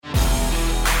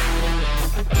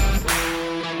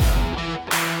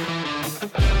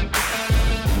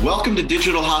Welcome to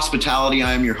Digital Hospitality.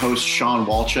 I am your host, Sean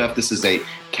Walchef. This is a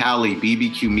GQue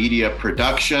BBQ media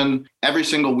production. Every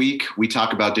single week, we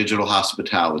talk about digital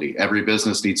hospitality. Every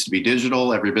business needs to be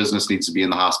digital. Every business needs to be in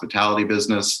the hospitality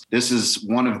business. This is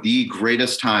one of the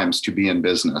greatest times to be in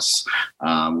business.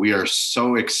 We are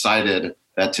so excited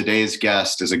that today's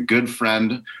guest is a good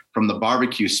friend from the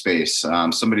barbecue space,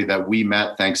 somebody that we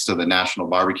met thanks to the National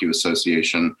Barbecue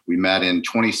Association. We met in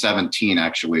 2017,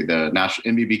 actually. The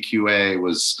National NBBQA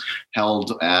was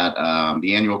held at,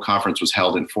 the annual conference was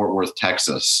held in Fort Worth,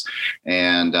 Texas.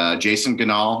 And Jason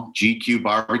Ganahl, GQue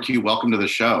BBQ, welcome to the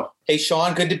show. Hey,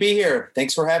 Sean, good to be here.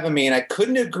 Thanks for having me. And I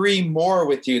couldn't agree more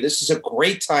with you. This is a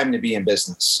great time to be in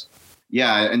business.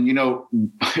 Yeah. And,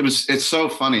 it's so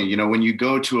funny, when you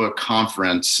go to a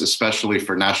conference, especially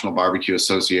for National Barbecue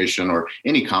Association or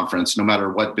any conference, no matter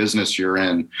what business you're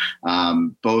in,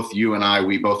 both you and I,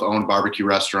 we both own barbecue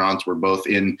restaurants. We're both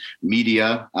in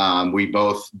media. We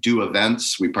both do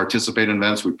events. We participate in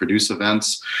events. We produce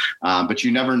events, but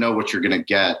you never know what you're going to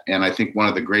get. And I think one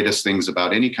of the greatest things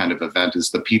about any kind of event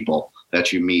is the people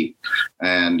that you meet.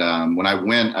 And when I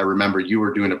went, I remember you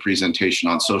were doing a presentation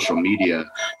on social media,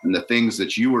 and the things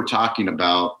that you were talking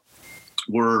about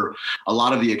were a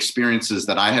lot of the experiences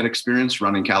that I had experienced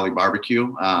running GQue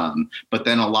BBQ, but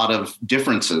then a lot of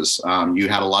differences. You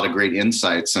had a lot of great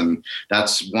insights, and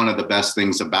that's one of the best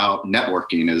things about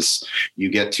networking is you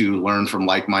get to learn from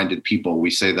like-minded people. We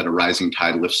say that a rising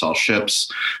tide lifts all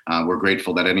ships. We're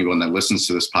grateful that anyone that listens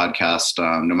to this podcast,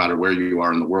 no matter where you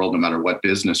are in the world, no matter what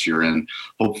business you're in,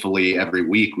 hopefully every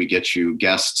week we get you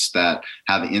guests that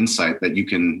have insight that you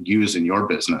can use in your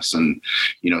business. And,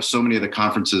 so many of the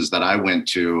conferences that I went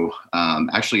to,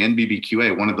 actually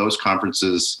NBBQA, one of those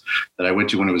conferences that I went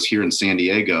to when it was here in San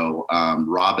Diego,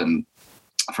 Robin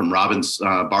from Robin's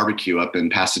Barbecue up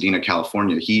in Pasadena,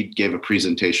 California, he gave a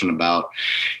presentation about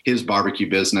his barbecue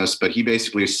business, but he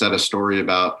basically said a story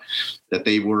about that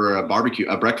they were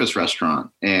a breakfast restaurant,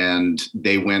 and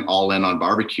they went all in on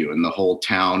barbecue, and the whole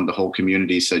town, the whole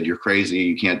community said, "You're crazy,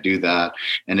 you can't do that."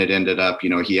 And it ended up,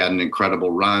 he had an incredible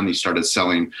run. He started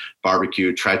selling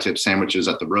barbecue tri-tip sandwiches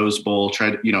at the Rose Bowl,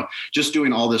 just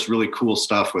doing all this really cool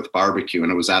stuff with barbecue.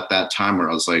 And it was at that time where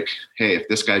I was like, hey, if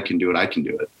this guy can do it, I can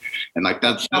do it. And like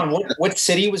that's what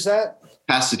city was that?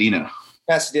 Pasadena.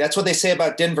 That's what they say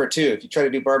about Denver too. If you try to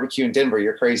do barbecue in Denver,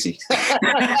 you're crazy.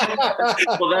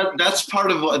 Well, that's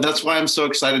why I'm so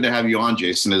excited to have you on,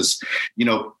 Jason, is,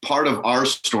 part of our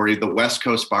story, the West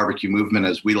Coast barbecue movement,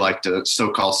 as we like to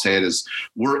so-called say it, is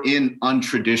we're in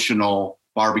untraditional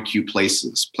barbecue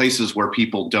places where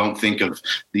people don't think of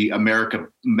the America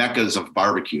meccas of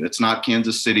barbecue. It's not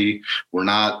Kansas City. We're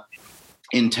not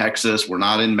in Texas. We're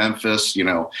not in Memphis.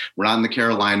 We're not in the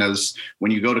Carolinas.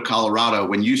 When you go to Colorado,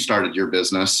 when you started your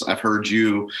business, I've heard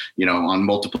you, on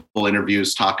multiple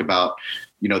interviews talk about,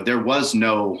 there was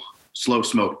no slow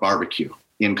smoke barbecue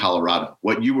in Colorado.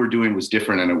 What you were doing was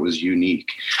different and it was unique.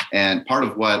 And part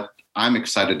of what I'm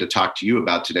excited to talk to you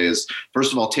about today is,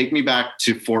 first of all, take me back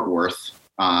to Fort Worth.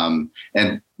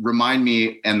 And remind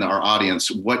me and our audience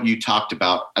what you talked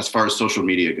about as far as social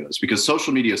media goes, because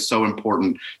social media is so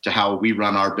important to how we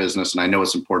run our business. And I know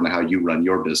it's important to how you run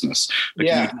your business. But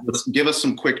Can you give us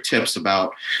some quick tips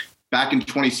about back in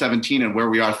 2017 and where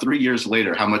we are 3 years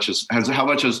later, how much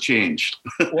has changed?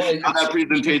 Well, how that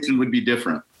presentation would be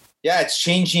different. Yeah, it's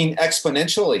changing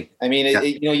exponentially. I mean,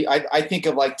 I think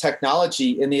of like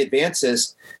technology and the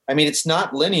advances. I mean, it's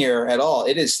not linear at all.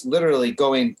 It is literally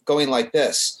going like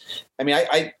this. I mean,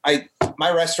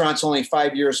 my restaurant's only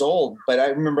 5 years old, but I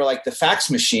remember like the fax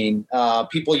machine.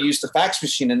 People used the fax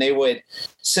machine and they would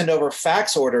send over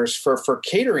fax orders for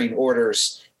catering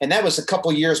orders. And that was a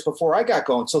couple years before I got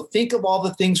going. So think of all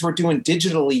the things we're doing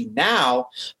digitally now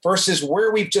versus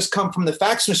where we've just come from the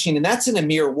fax machine. And that's in a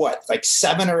mere, like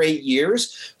 7 or 8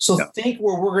 years. So think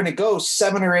where we're going to go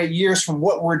 7 or 8 years from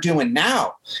what we're doing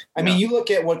now. I mean, you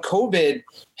look at what COVID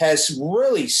has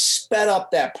really sped up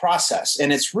that process.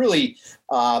 And it's really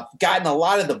gotten a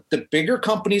lot of the bigger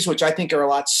companies, which I think are a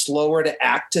lot slower to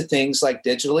act to things like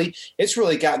digitally. It's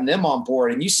really gotten them on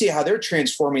board. And you see how they're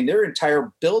transforming their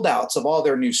entire build outs of all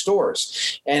their new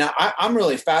stores. And I'm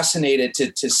really fascinated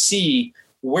to see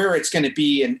where it's going to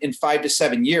be in 5 to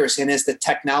 7 years. And as the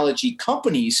technology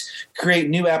companies create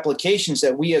new applications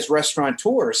that we as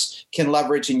restaurateurs can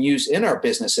leverage and use in our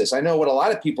businesses. I know what a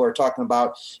lot of people are talking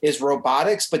about is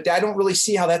robotics, but I don't really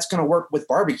see how that's going to work with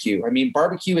barbecue. I mean,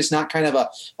 barbecue is not kind of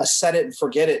a set it and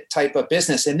forget it type of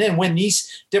business. And then when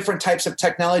these different types of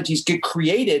technologies get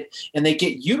created and they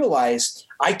get utilized,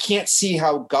 I can't see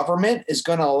how government is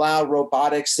going to allow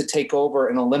robotics to take over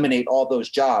and eliminate all those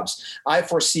jobs. I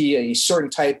foresee a certain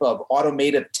type of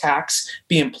automated tax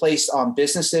being placed on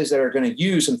businesses that are going to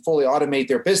use and fully automate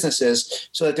their businesses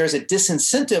so that there's a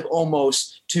disincentive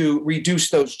almost to reduce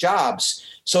those jobs.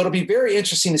 So it'll be very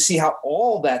interesting to see how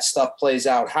all that stuff plays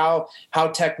out, how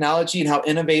technology and how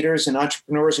innovators and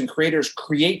entrepreneurs and creators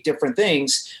create different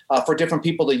things for different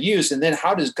people to use. And then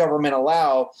how does government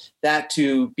allow that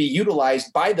to be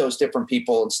utilized by those different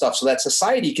people and stuff so that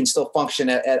society can still function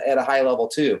at a high level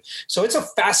too. So it's a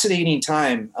fascinating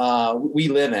time we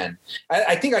live in.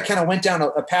 I think I kind of went down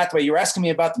a pathway. You were asking me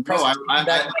about the president.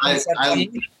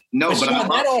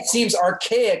 That all seems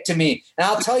archaic to me. And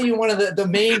I'll tell you one of the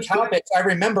main topics I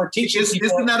remember teaching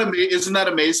people. Isn't that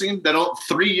amazing? That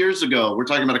 3 years ago, we're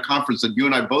talking about a conference that you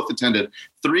and I both attended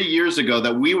 3 years ago,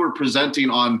 that we were presenting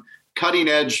on cutting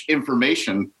edge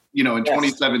information. In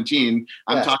 2017,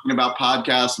 I'm talking about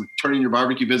podcasts and turning your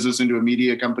barbecue business into a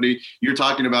media company. You're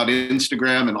talking about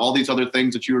Instagram and all these other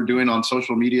things that you were doing on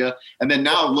social media. And then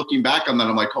now looking back on that,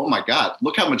 I'm like, oh my God,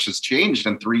 look how much has changed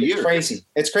in 3 years.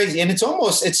 It's crazy. And it's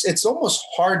almost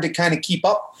hard to kind of keep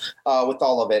up with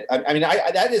all of it. I mean,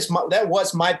 that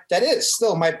is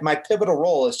still my pivotal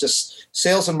role is just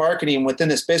sales and marketing within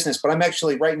this business. But I'm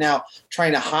actually right now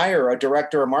trying to hire a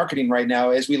director of marketing right now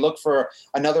as we look for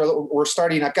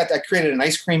I created an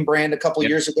ice cream brand a couple of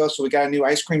years ago. So we got a new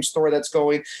ice cream store that's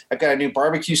going. I've got a new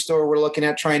barbecue store we're looking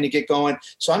at trying to get going.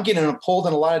 So I'm getting pulled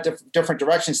in a lot of different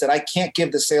directions that I can't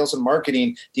give the sales and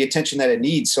marketing the attention that it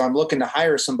needs. So I'm looking to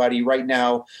hire somebody right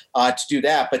now to do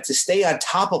that. But to stay on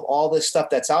top of all this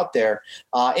stuff that's out there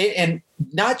and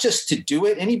not just to do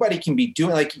it. Anybody can be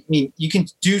doing you can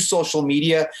do social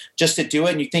media just to do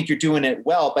it and you think you're doing it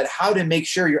well, but how to make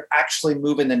sure you're actually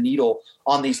moving the needle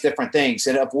on these different things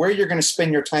and of where you're going to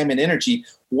spend your time and energy.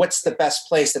 What's the best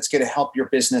place that's going to help your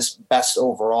business best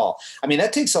overall? I mean,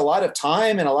 that takes a lot of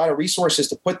time and a lot of resources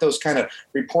to put those kind of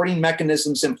reporting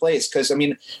mechanisms in place. Because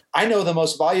I know the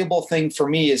most valuable thing for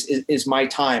me is my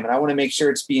time. And I want to make sure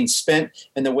it's being spent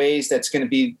in the ways that's going to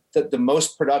be the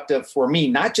most productive for me,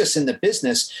 not just in the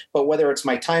business, but whether it's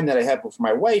my time that I have for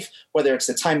my wife, whether it's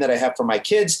the time that I have for my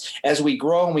kids. As we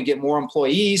grow and we get more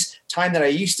employees, time that I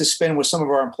used to spend with some of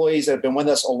our employees that have been with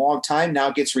us a long time now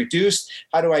gets reduced.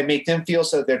 How do I make them feel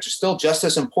so that they're still just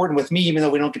as important with me, even though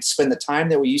we don't get to spend the time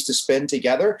that we used to spend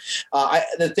together?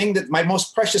 The thing that my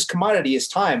most precious commodity is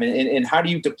time. And how do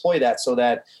you deploy that so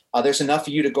that there's enough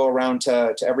for you to go around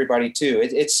to everybody too?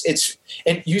 It's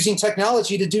and using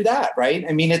technology to do that, right?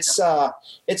 I mean, it's all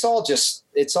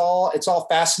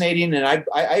fascinating. And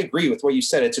I agree with what you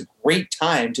said. It's a great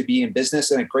time to be in business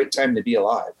and a great time to be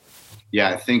alive. Yeah,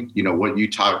 I think,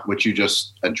 what you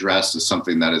just addressed is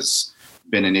something that has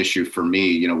been an issue for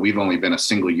me. We've only been a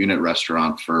single unit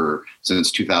restaurant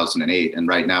since 2008. And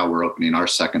right now we're opening our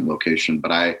second location,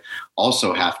 but I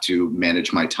also have to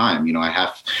manage my time. I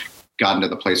have gotten to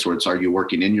the place where are you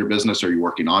working in your business or are you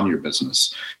working on your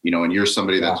business? And you're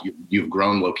somebody that you've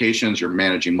grown locations, you're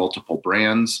managing multiple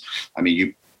brands. I mean,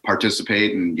 you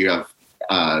participate and you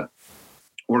have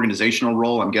organizational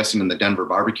role, I'm guessing, in the Denver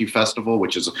Barbecue Festival,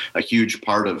 which is a huge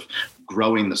part of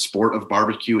growing the sport of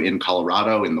barbecue in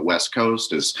Colorado, in the West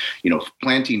Coast, is,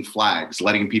 planting flags,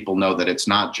 letting people know that it's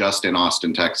not just in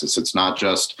Austin, Texas. It's not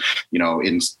just,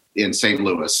 in St.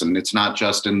 Louis, and it's not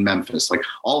just in Memphis. Like,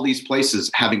 all these places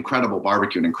have incredible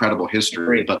barbecue and incredible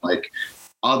history, but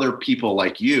other people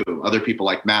like you, other people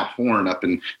like Matt Horn up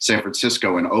in San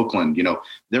Francisco and Oakland,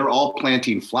 they're all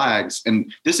planting flags.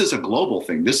 And this is a global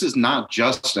thing. This is not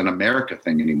just an America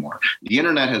thing anymore. The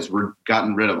internet has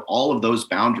gotten rid of all of those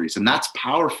boundaries. And that's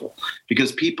powerful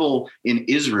because people in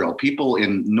Israel, people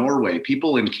in Norway,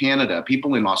 people in Canada,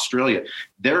 people in Australia,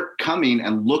 they're coming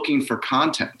and looking for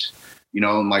content.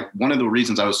 And one of the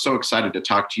reasons I was so excited to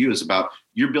talk to you is about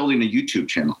you're building a YouTube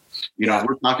channel.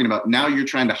 We're talking about now you're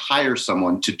trying to hire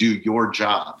someone to do your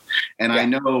job. And I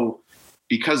know,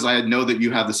 because I know that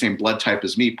you have the same blood type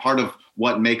as me, part of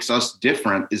what makes us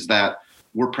different is that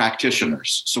we're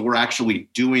practitioners. So we're actually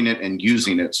doing it and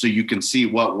using it so you can see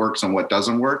what works and what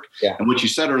doesn't work. Yeah. And what you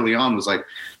said early on was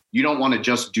you don't want to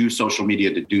just do social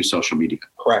media to do social media.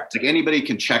 Correct. Anybody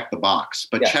can check the box,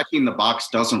 but checking the box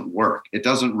doesn't work. It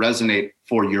doesn't resonate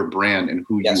for your brand and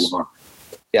who you are.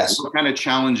 Yes. What kind of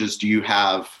challenges do you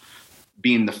have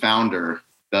being the founder,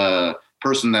 the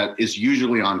person that is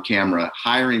usually on camera,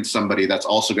 hiring somebody that's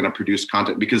also going to produce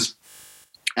content? Because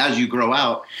as you grow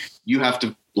out, you have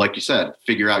to, like you said,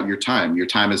 figure out your time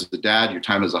as a dad, your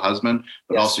time as a husband,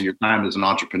 but also your time as an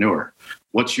entrepreneur.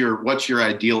 What's your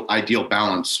ideal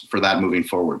balance for that moving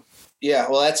forward? Yeah,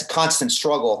 well, that's a constant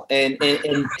struggle. And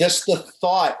just the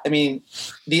thought, I mean,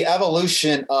 the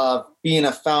evolution of being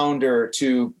a founder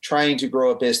to trying to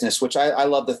grow a business, which I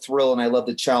love the thrill and I love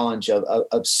the challenge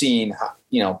of seeing, how,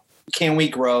 can we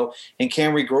grow and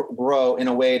can we grow in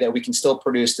a way that we can still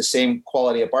produce the same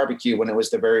quality of barbecue when it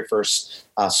was the very first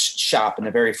shop and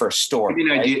the very first store.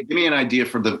 Give me an idea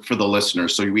for the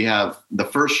listeners. So we have the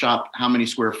first shop, how many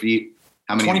square feet?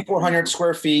 2,400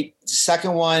 square feet. The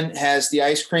second one has the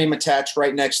ice cream attached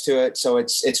right next to it. So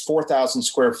it's 4,000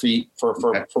 square feet for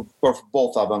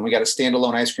both of them. We got a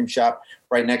standalone ice cream shop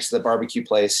right next to the barbecue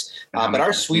place. But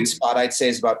our sweet spot, I'd say,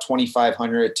 is about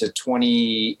 2,500 to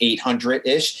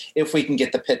 2,800-ish if we can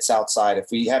get the pits outside.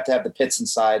 If we have to have the pits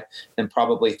inside, then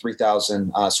probably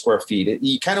 3,000 square feet.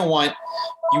 You kind of want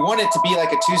it to be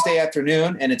like a Tuesday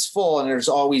afternoon and it's full and there's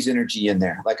always energy in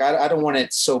there. Like I don't want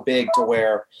it so big to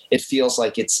where it feels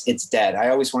like it's dead. I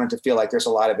always want it to feel like there's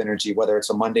a lot of energy, whether it's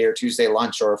a Monday or Tuesday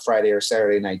lunch or a Friday or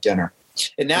Saturday night dinner.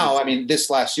 And now, I mean, this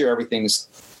last year, everything's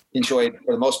enjoyed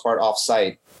for the most part off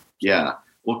site. Yeah.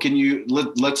 Well,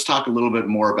 let's talk a little bit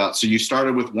more about, so you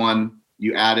started with one,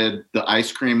 you added the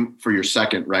ice cream for your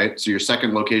second, right? So your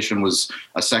second location was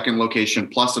a second location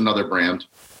plus another brand.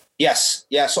 Yes.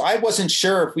 Yeah. So I wasn't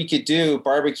sure if we could do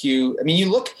barbecue. I mean, you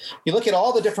look at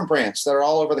all the different brands that are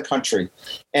all over the country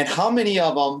and how many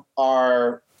of them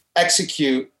are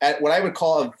execute at what I would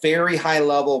call a very high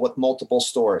level with multiple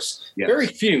stores. Yeah. Very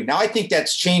few. Now I think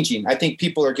that's changing. I think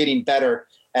people are getting better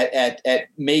at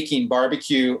making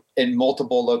barbecue in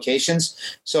multiple locations.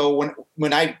 So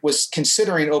when I was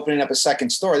considering opening up a second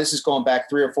store, this is going back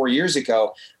 3 or 4 years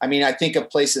ago. I mean, I think of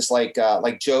places like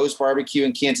Joe's Barbecue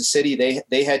in Kansas City.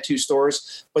 They had 2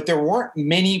 stores, but there weren't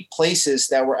many places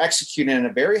that were executing at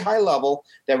a very high level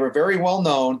that were very well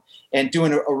known and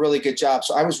doing a really good job.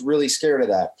 So I was really scared of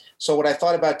that. So what I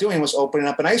thought about doing was opening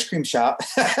up an ice cream shop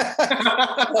so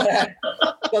that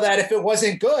if it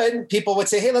wasn't good, people would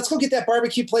say, hey, let's go get that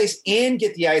barbecue place and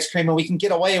get the ice cream and we can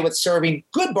get away with serving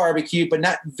good barbecue, but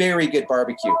not very good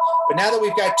barbecue. But now that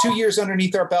we've got 2 years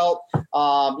underneath our belt,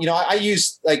 I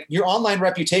use like your online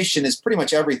reputation is pretty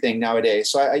much everything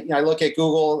nowadays. So I look at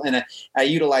Google and I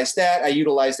utilize that. I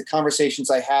utilize the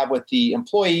conversations I have with the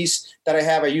employees that I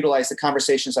have. I utilize the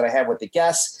conversations that I have with the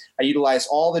guests. I utilize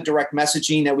all the direct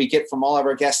messaging that we get from all of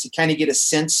our guests to kind of get a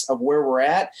sense of where we're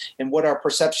at and what our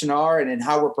perception are and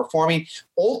how we're performing.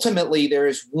 Ultimately, there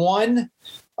is one,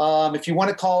 if you want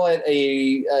to call it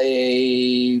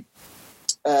a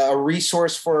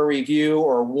resource for a review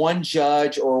or one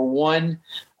judge or one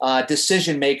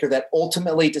decision maker that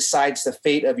ultimately decides the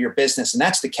fate of your business, and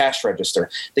that's the cash register.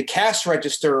 The cash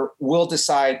register will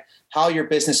decide how your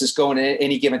business is going at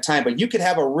any given time. But you could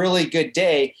have a really good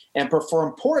day and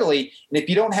perform poorly. And if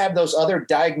you don't have those other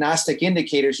diagnostic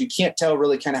indicators, you can't tell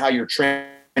really kind of how you're trending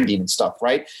and stuff,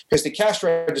 right? Because the cash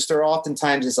register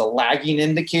oftentimes is a lagging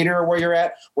indicator of where you're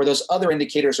at, where those other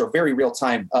indicators are very real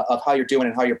time of how you're doing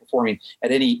and how you're performing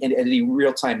at any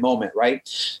real time moment, right?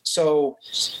 So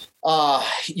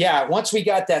once we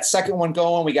got that second one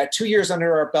going, we got 2 years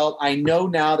under our belt. I know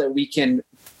now that we can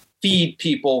feed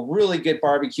people really good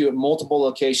barbecue at multiple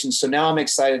locations. So now I'm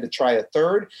excited to try a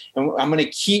third, and I'm going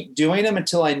to keep doing them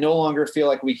until I no longer feel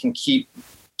like we can keep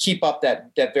up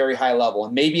that very high level.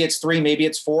 And maybe it's 3, maybe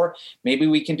it's 4, maybe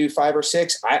we can do 5 or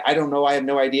 6. I don't know. I have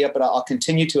no idea, but I'll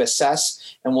continue to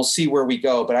assess and we'll see where we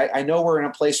go. But I know we're in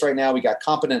a place right now. We got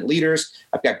competent leaders.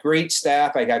 I've got great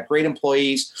staff. I got great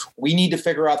employees. We need to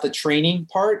figure out the training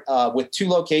part. With 2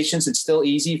 locations, it's still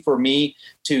easy for me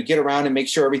to get around and make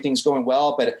sure everything's going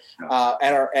well. But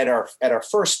at our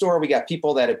first store, we got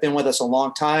people that have been with us a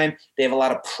long time. They have a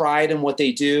lot of pride in what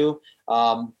they do.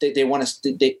 They want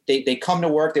to. They come to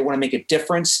work. They want to make a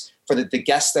difference for the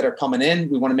guests that are coming in.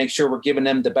 We want to make sure we're giving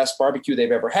them the best barbecue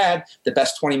they've ever had, the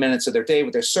best 20 minutes of their day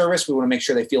with their service. We want to make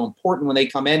sure they feel important when they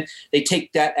come in. They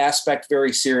take that aspect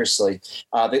very seriously.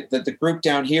 The group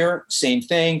down here, same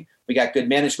thing. We got good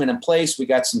management in place. We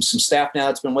got some staff now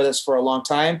that's been with us for a long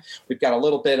time. We've got a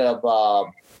little bit of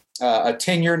a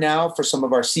tenure now for some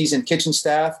of our seasoned kitchen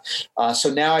staff.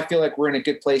 So now I feel like we're in a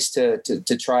good place to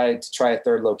try a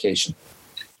third location.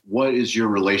 What is your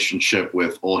relationship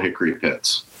with Old Hickory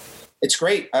Pits? It's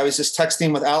great. I was just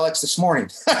texting with Alex this morning.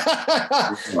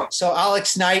 So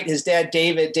Alex Knight, his dad,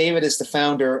 David is the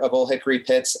founder of Old Hickory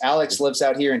Pits. Alex lives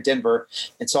out here in Denver.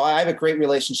 And so I have a great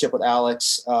relationship with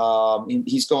Alex.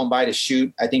 He's going by to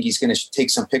shoot. I think he's going to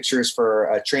take some pictures for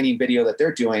a training video that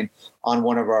they're doing on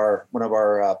one of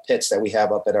our pits that we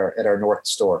have up at our North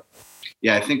store.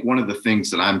 Yeah, I think one of the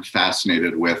things that I'm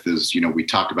fascinated with is, we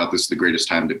talk about this, the greatest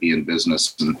time to be in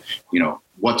business. And,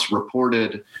 what's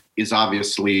reported is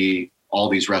obviously all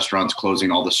these restaurants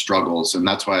closing, all the struggles. And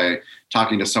that's why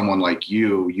talking to someone like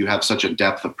you have such a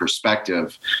depth of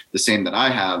perspective, the same that I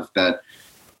have, that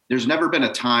there's never been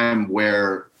a time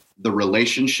where the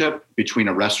relationship between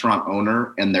a restaurant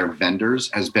owner and their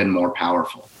vendors has been more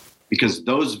powerful, because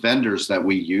those vendors that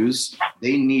we use,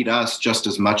 they need us just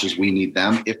as much as we need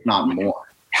them, if not more.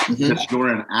 Mm-hmm. Because you're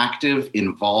an active,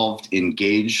 involved,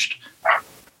 engaged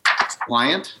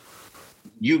client,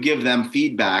 you give them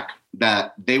feedback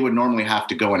that they would normally have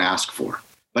to go and ask for.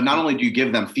 But not only do you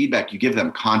give them feedback, you give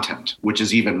them content, which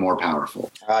is even more powerful.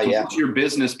 Once your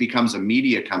business becomes a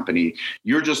media company,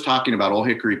 you're just talking about Old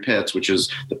Hickory pits, which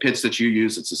is the pits that you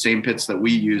use. It's the same pits that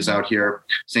we use out here,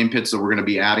 same pits that we're going to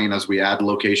be adding as we add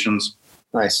locations.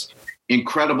 Nice.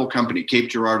 Incredible company, Cape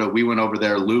Girardeau. We went over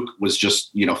there. Luke was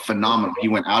just, phenomenal. He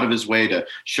went out of his way to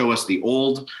show us the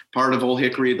old part of Old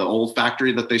Hickory, the old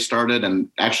factory that they started. And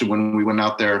actually, when we went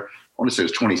out there, I want to say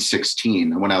it was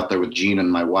 2016. I went out there with Jean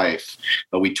and my wife,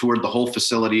 but we toured the whole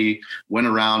facility, went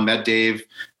around, met Dave,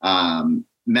 went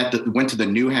to the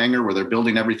new hangar where they're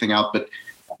building everything out. But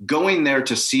going there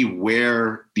to see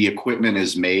where the equipment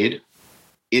is made,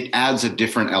 it adds a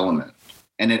different element.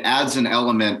 And it adds an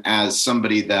element as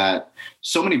somebody that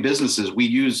so many businesses, we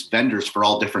use vendors for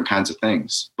all different kinds of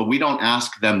things, but we don't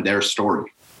ask them their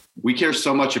story. We care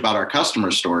so much about our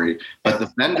customer story, but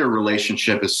the vendor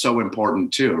relationship is so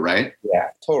important too, right? Yeah,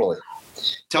 totally.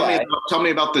 Tell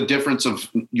me about the difference of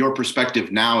your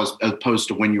perspective now as opposed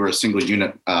to when you were a single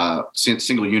unit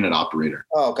operator.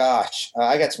 Oh gosh,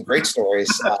 I got some great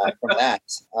stories from that.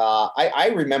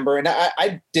 I remember, and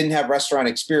I didn't have restaurant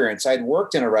experience. I'd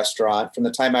worked in a restaurant from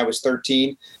the time I was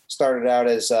 13. Started out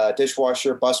as a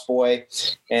dishwasher, busboy,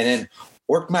 and then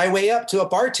worked my way up to a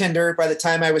bartender by the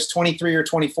time I was 23 or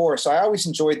 24. So I always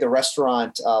enjoyed the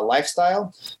restaurant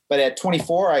lifestyle. But at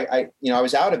 24, I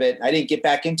was out of it. I didn't get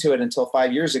back into it until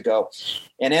 5 years ago.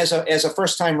 And as a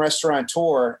first-time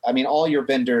restaurateur, I mean, all your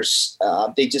vendors,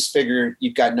 they just figure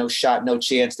you've got no shot, no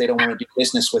chance. They don't want to do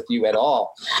business with you at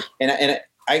all. And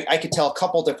I could tell a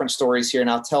couple different stories here, and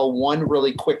I'll tell one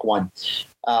really quick one.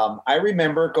 I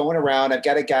remember going around. I've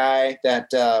got a guy that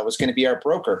was going to be our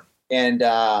broker. And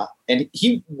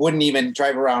he wouldn't even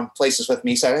drive around places with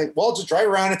me. He said, well, just drive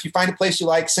around. If you find a place you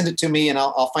like, send it to me and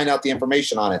I'll find out the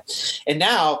information on it. And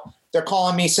now they're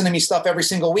calling me, sending me stuff every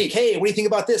single week. Hey, what do you think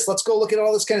about this? Let's go look at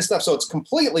all this kind of stuff. So it's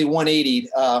completely 180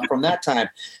 from that time.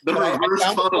 The reverse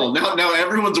funnel. Now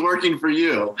everyone's working for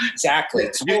you. Exactly.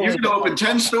 You're going to open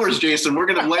 10 stores, Jason. We're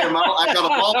going to lay them out. I got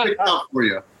them all picked up for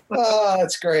you. Oh,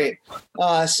 that's great.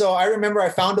 So I remember I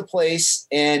found a place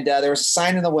and there was a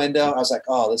sign in the window. I was like,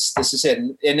 oh, this is it.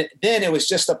 And then it was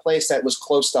just a place that was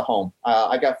close to home.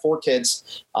 I got 4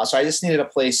 kids. So I just needed a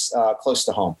place close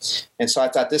to home. And so I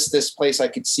thought this place, I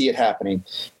could see it happening.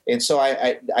 And so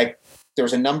I there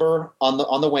was a number on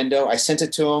the window. I sent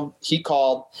it to him. He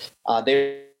called.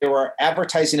 They were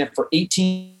advertising it for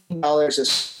 $18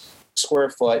 a square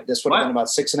foot. This would have been about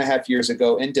 6.5 years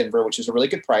ago in Denver, which is a really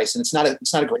good price. And it's not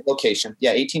a great location.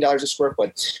 Yeah. $18 a square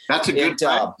foot. That's a good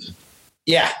price.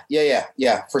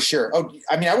 Yeah, for sure. Oh,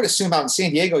 I mean, I would assume out in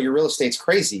San Diego, your real estate's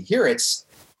crazy. Here I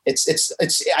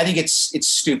think it's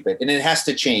stupid and it has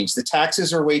to change. The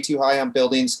taxes are way too high on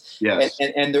buildings. Yes.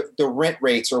 And the rent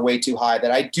rates are way too high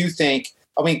that I do think,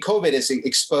 I mean, COVID has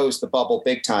exposed the bubble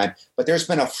big time, but there's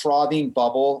been a frothing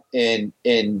bubble in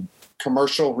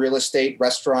commercial real estate,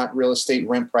 restaurant real estate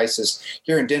rent prices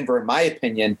here in Denver, in my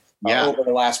opinion, over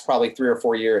the last probably 3 or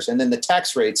 4 years. And then the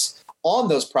tax rates on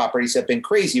those properties have been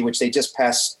crazy, which they just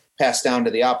pass down to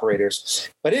the operators.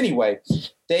 But anyway,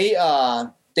 they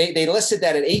listed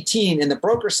that at 18, and the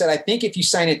broker said, I think if you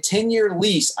sign a 10-year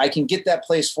lease, I can get that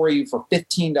place for you for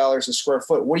 $15 a square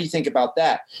foot. What do you think about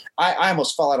that? I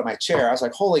almost fell out of my chair. I was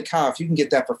like, holy cow, if you can get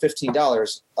that for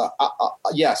 $15,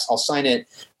 yes, I'll sign it.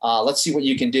 Let's see what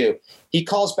you can do. He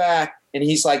calls back and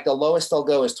he's like, the lowest they'll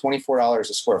go is $24 a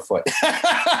square foot.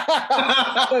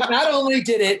 But not only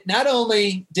did it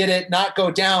not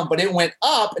go down, but it went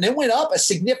up, and it went up a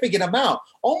significant amount,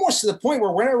 almost to the point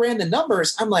where when I ran the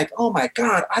numbers, I'm like, oh my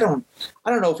God, I don't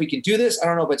know if we can do this. I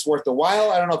don't know if it's worth the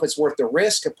while. I don't know if it's worth the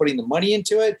risk of putting the money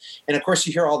into it. And of course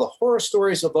you hear all the horror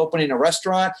stories of opening a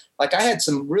restaurant. Like I had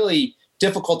some really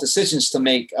difficult decisions to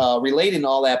make relating to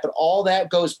all that, but all that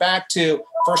goes back to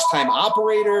first-time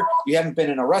operator. You haven't been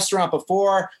in a restaurant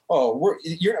before. Oh,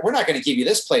 we're not going to give you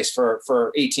this place for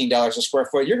 $18 a square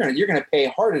foot. You're going to pay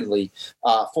heartedly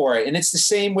for it. And it's the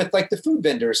same with like the food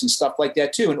vendors and stuff like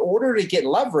that too. In order to get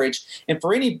leverage, and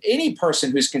for any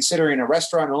person who's considering a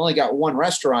restaurant and only got one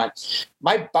restaurant,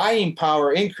 my buying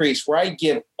power increased where I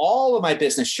give all of my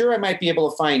business. Sure, I might be able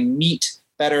to find meat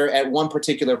better at one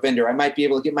particular vendor. I might be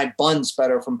able to get my buns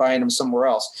better from buying them somewhere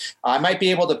else. I might be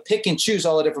able to pick and choose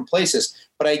all the different places,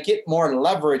 but I get more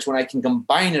leverage when I can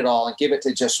combine it all and give it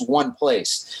to just one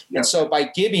place. Yep. And so by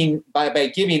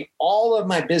giving all of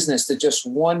my business to just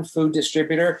one food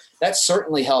distributor, that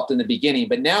certainly helped in the beginning.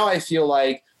 But now I feel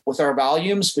like with our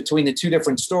volumes between the two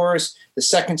different stores, the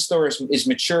second store is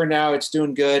mature now. It's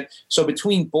doing good. So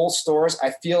between both stores,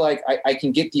 I feel like I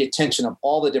can get the attention of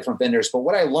all the different vendors. But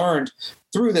what I learned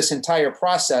through this entire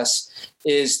process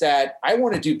is that I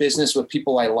want to do business with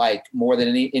people I like more than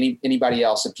anybody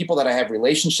else, and people that I have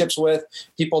relationships with,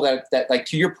 people that like,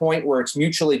 to your point, where it's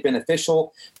mutually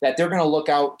beneficial, that they're going to look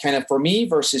out kind of for me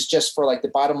versus just for like the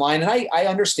bottom line. And I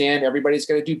understand everybody's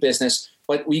got to do business,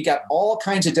 but we got all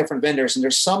kinds of different vendors, and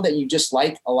there's some that you just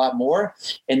like a lot more.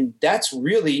 And that's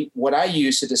really what I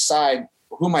use to decide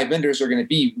who my vendors are going to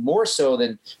be, more so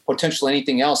than potentially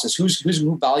anything else, is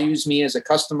who values me as a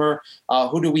customer,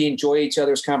 who do we enjoy each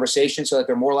other's conversation so that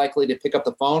they're more likely to pick up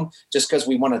the phone just because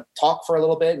we want to talk for a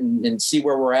little bit and see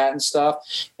where we're at and stuff.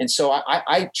 And so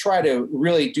I try to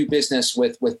really do business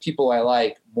with people I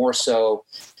like more so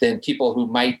than people who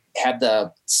might have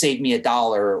the save me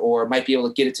 $1 or might be able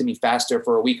to get it to me faster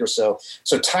for a week or so.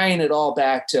 So tying it all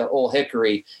back to Old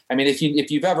Hickory, I mean, if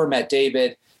you've ever met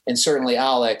David, and certainly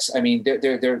Alex, I mean,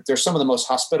 they're some of the most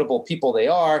hospitable people they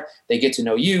are. They get to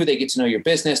know you. They get to know your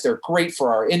business. They're great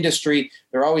for our industry.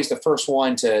 They're always the first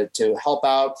one to help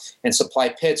out and supply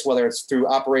pits, whether it's through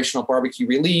operational barbecue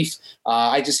relief.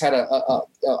 I just had a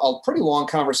pretty long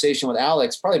conversation with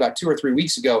Alex probably about 2 or 3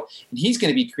 weeks ago, and he's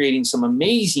going to be creating some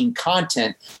amazing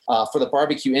content for the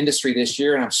barbecue industry this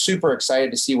year, and I'm super excited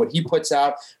to see what he puts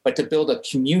out, but to build a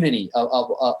community of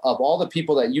all the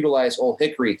people that utilize Old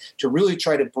Hickory to really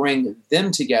try to bring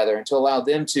them together and to allow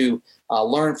them to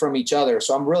learn from each other.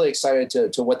 So I'm really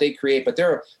excited to what they create, but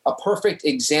they're a perfect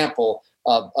example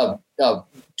of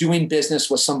doing business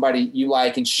with somebody you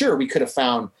like. And sure, we could have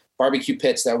found barbecue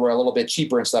pits that were a little bit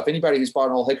cheaper and stuff. Anybody who's bought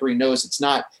an Old Hickory knows it's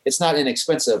not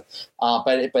inexpensive,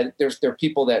 but there are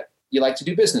people that you like to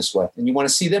do business with, and you want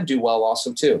to see them do well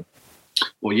also too.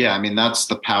 Well, yeah, I mean, that's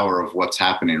the power of what's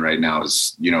happening right now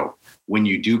is, when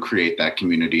you do create that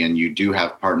community and you do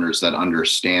have partners that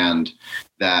understand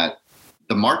that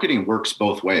the marketing works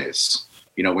both ways.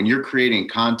 When you're creating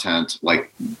content,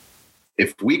 like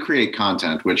if we create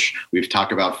content, which we've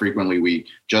talked about frequently, we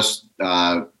just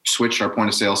switched our point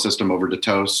of sale system over to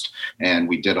Toast, and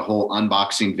we did a whole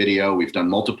unboxing video. We've done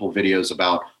multiple videos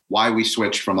about why we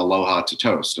switched from Aloha to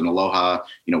Toast. And Aloha,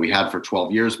 we had for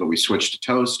 12 years, but we switched to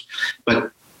Toast.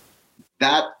 But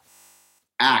that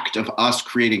act of us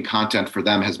creating content for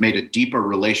them has made a deeper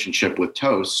relationship with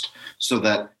Toast, so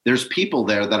that there's people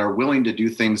there that are willing to do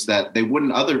things that they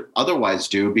wouldn't otherwise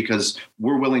do, because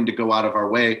we're willing to go out of our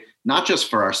way, not just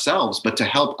for ourselves, but to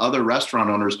help other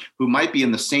restaurant owners who might be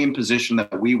in the same position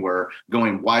that we were,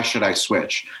 going, why should I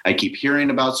switch? I keep hearing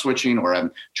about switching, or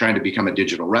I'm trying to become a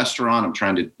digital restaurant. I'm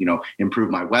trying to, improve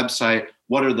my website.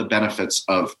 What are the benefits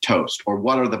of Toast? Or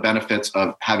what are the benefits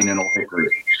of having an Old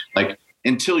Hickory? Like,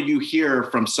 until you hear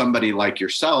from somebody like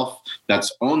yourself that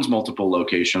owns multiple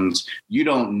locations, you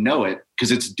don't know it,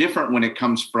 because it's different when it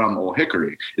comes from Old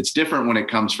Hickory. It's different when it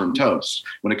comes from Toast.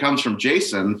 When it comes from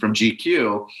Jason from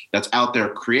GQue, that's out there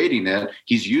creating it,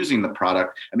 he's using the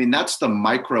product. I mean, that's the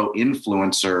micro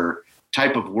influencer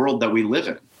type of world that we live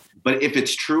in. But if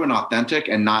it's true and authentic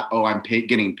and not, I'm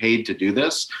getting paid to do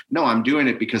this. No, I'm doing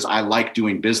it because I like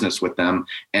doing business with them.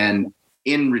 And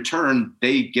in return,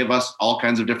 they give us all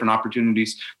kinds of different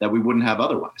opportunities that we wouldn't have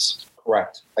otherwise.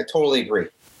 Correct. I totally agree.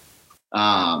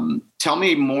 Tell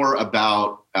me more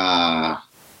about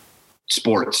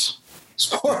sports.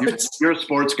 You're a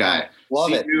sports guy.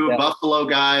 Love it. CU, yeah. Buffalo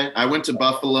guy. I went to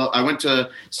Buffalo. I went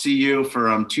to CU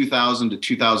from 2000 to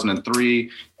 2003,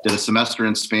 did a semester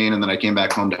in Spain, and then I came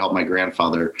back home to help my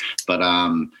grandfather. But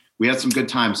we had some good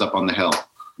times up on the hill.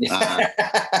 Yeah.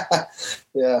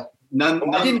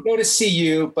 None. I didn't go to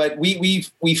CU, but we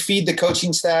feed the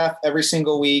coaching staff every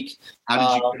single week. How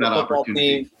did you get that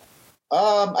opportunity?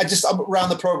 I'm around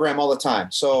the program all the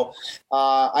time. So,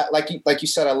 like you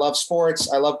said, I love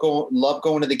sports. I love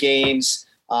going to the games.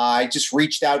 I just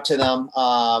reached out to them,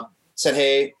 said,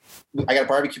 "Hey, I got a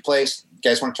barbecue place. You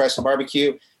guys want to try some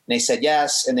barbecue?" And they said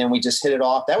yes, and then we just hit it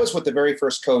off. That was with the very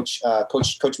first coach,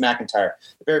 Coach McIntyre,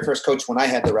 the very first coach when I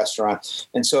had the restaurant.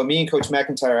 And so me and Coach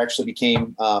McIntyre actually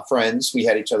became friends. We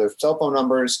had each other's cell phone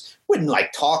numbers. Wouldn't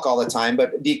talk all the time,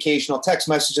 but the occasional text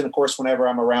message. And of course, whenever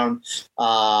I'm around,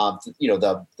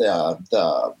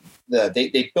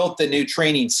 they built the new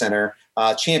training center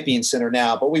Champion Center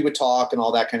now, but we would talk and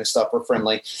all that kind of stuff. We're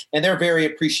friendly, and they're very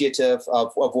appreciative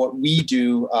of what we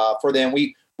do for them.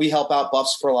 We help out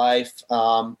Buffs for Life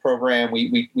program.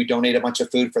 We donate a bunch of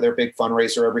food for their big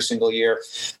fundraiser every single year.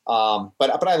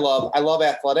 But I love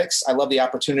athletics. I love the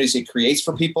opportunities it creates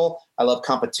for people. I love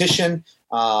competition.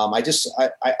 I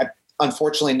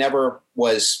unfortunately never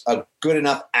was a good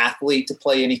enough athlete to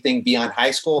play anything beyond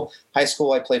high school. High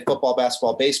school, I played football,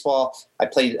 basketball, baseball. I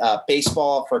played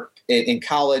baseball in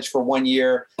college for 1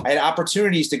 year. I had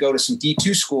opportunities to go to some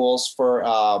D2 schools for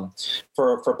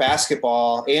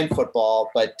basketball and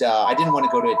football, but I didn't want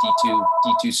to go to a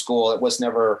D2 school. It was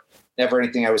never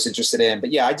anything I was interested in.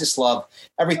 But yeah, I just love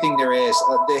everything there is.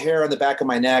 The hair on the back of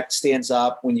my neck stands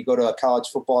up when you go to a college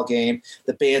football game.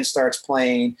 The band starts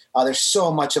playing. There's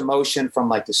so much emotion from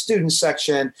like the student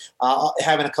section,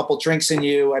 having a couple drinks in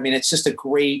you. I mean, it's just a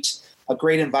great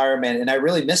environment. And I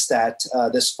really missed that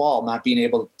this fall, not being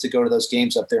able to go to those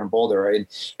games up there in Boulder. And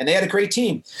they had a great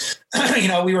team.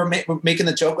 We were making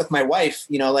the joke with my wife,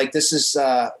 like this is,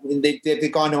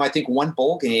 they've gone to, I think, one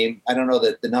bowl game. I don't know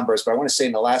the numbers, but I want to say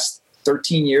in the last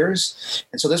 13 years.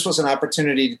 And so this was an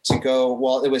opportunity to go.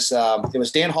 Well, it was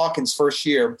Dan Hawkins' first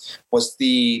year was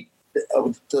the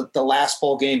last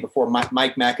bowl game before Mike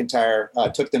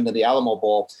McIntyre took them to the Alamo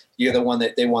Bowl. You're the one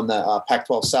that they won the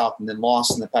Pac-12 South and then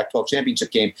lost in the Pac-12 championship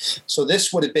game. So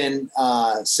this would have been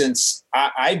since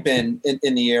I've been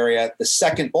in the area, the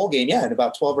second bowl game, in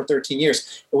about 12 or 13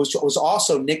 years. It was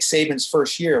also Nick Saban's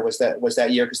first year was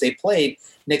that year because they played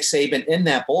Nick Saban in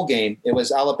that bowl game. It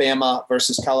was Alabama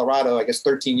versus Colorado, I guess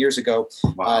 13 years ago.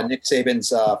 Wow. Nick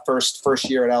Saban's first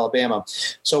year at Alabama.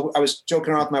 So I was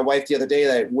joking around with my wife the other day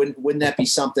that wouldn't that be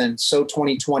something so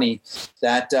 2020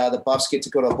 that the Buffs get to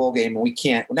go to a bowl game and we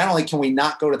can't. Not only can we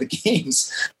not go to the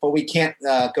games, but we can't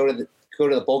go to the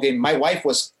bowl game. My wife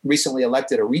was recently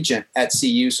elected a regent at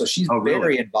CU, so she's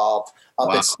very involved up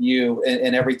at CU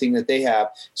and everything that they have.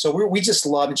 So we just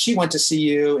love, and she went to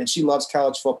CU and she loves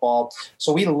college football.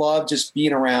 So we love just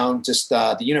being around just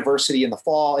the university in the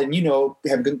fall. And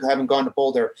haven't gone to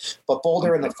Boulder, but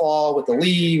Boulder in the fall with the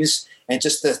leaves and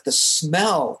just the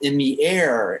smell in the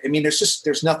air. I mean,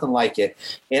 there's nothing like it.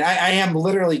 And I am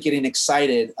literally getting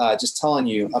excited just telling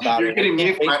you about it. You're getting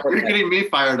me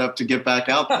fired up to get back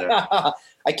out there.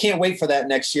 I can't wait for that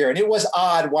next year. And it was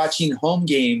odd watching home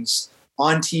games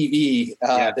on TV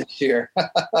this year.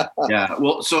 Yeah.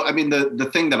 Well, so, I mean, the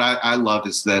thing that I love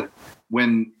is that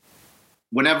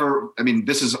whenever, I mean,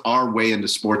 this is our way into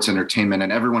sports entertainment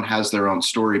and everyone has their own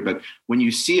story, but when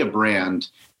you see a brand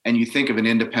and you think of an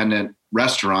independent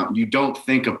restaurant, you don't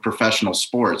think of professional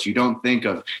sports. You don't think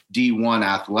of D1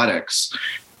 athletics.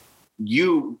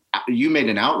 You made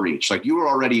an outreach, like you were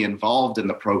already involved in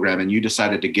the program and you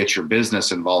decided to get your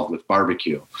business involved with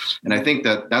barbecue. And I think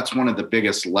that that's one of the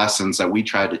biggest lessons that we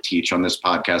try to teach on this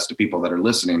podcast to people that are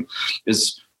listening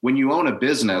is when you own a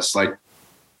business, like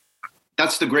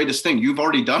that's the greatest thing. You've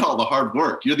already done all the hard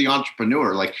work. You're the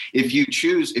entrepreneur. Like if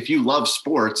you love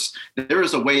sports, there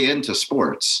is a way into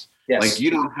sports. Yes. Like you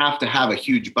don't have to have a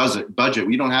huge budget.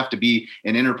 We don't have to be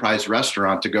an enterprise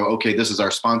restaurant to go, okay, this is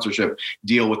our sponsorship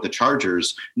deal with the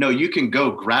Chargers. No, you can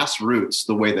go grassroots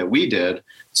the way that we did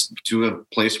to a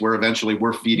place where eventually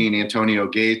we're feeding Antonio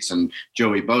Gates and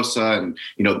Joey Bosa. And,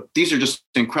 these are just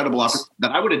incredible opportunities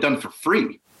that I would have done for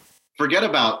free. Forget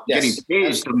about getting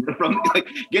paid from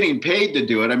getting paid to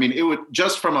do it. I mean, it would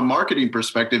just from a marketing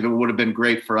perspective, it would have been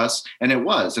great for us. And it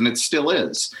was, and it still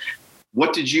is.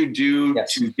 What did you do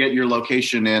to get your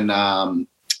location in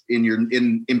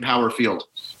Power Field?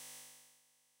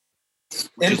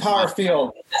 Power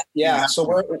Field. Yeah. So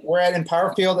we're at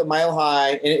Empower Field at Mile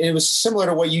High. And it was similar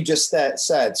to what you just said.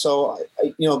 So,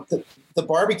 the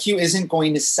barbecue isn't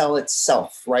going to sell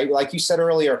itself, right? Like you said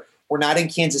earlier, we're not in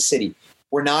Kansas City.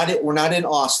 We're not in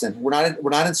Austin. We're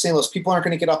not in St. Louis. People aren't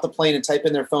going to get off the plane and type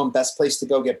in their phone, best place to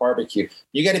go get barbecue.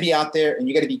 You got to be out there and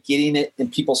you got to be getting it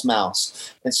in people's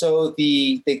mouths. And so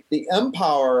the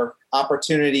Empower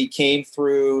opportunity came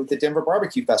through the Denver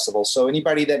Barbecue Festival. So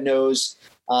anybody that knows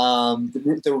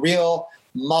the real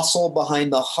muscle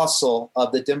behind the hustle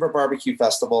of the Denver Barbecue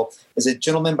Festival is a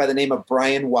gentleman by the name of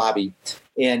Brian Wabi.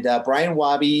 And Brian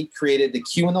Wabi created the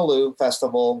Q in the Lou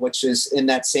Festival, which is in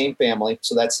that same family.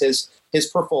 So that's his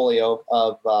portfolio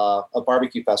of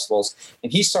barbecue festivals. And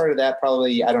he started that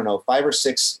probably, I don't know, 5 or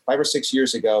 6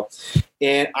 years ago.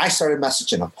 And I started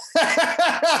messaging him.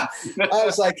 I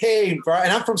was like, hey, Brian,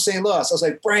 and I'm from St. Louis. I was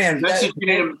like, Brian. Messaging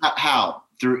him how?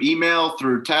 Through email,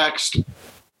 through text?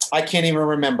 I can't even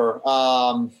remember. But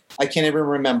I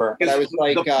was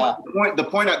like,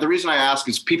 the reason I ask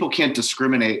is people can't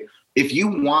discriminate. If you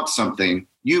want something,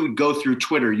 You go through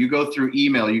Twitter, you go through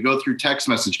email, you go through text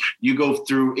message, you go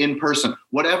through in person,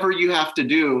 whatever you have to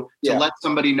do to let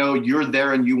somebody know you're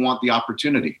there and you want the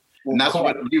opportunity. And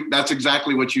that's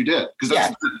exactly what you did.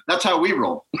 Because that's how we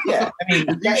roll. Yeah. I mean,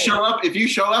 if you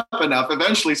show up enough,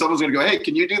 eventually someone's going to go, hey,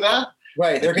 can you do that?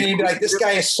 Right. They're going to be like, this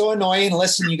guy is so annoying.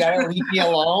 Listen, you got to leave me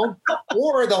alone.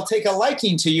 Or they'll take a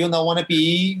liking to you and they'll want to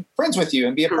be friends with you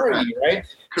and be a part of you. Right.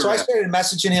 Correct. So I started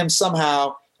messaging him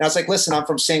somehow. And I was like, listen, I'm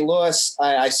from St. Louis.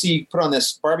 I see you put on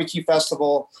this barbecue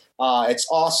festival. It's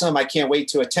awesome. I can't wait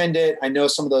to attend it. I know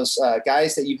some of those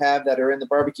guys that you have that are in the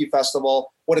barbecue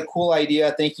festival. What a cool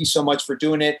idea. Thank you so much for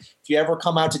doing it. If you ever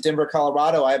come out to Denver,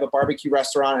 Colorado, I have a barbecue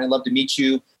restaurant and I'd love to meet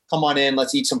you. Come on in,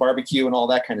 let's eat some barbecue and all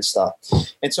that kind of stuff.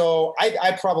 And so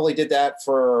I probably did that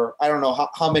for, I don't know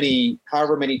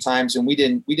however many times. And we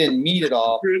didn't meet at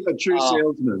all. A true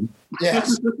salesman.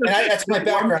 Yes. And that's my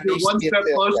background. You're one step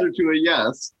closer to a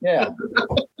yes. Yeah.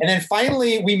 And then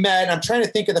finally we met. And I'm trying to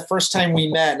think of the first time we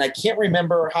met. And I can't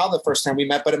remember how the first time we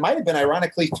met, but it might've been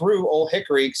ironically through Old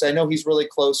Hickory. Cause I know he's really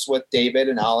close with David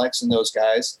and Alex and those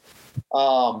guys.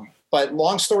 But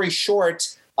long story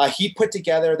short, he put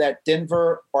together that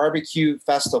Denver Barbecue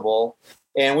Festival,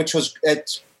 and which was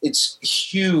it's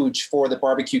huge for the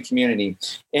barbecue community.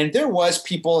 And there was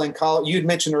people in college. You had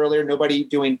mentioned earlier, nobody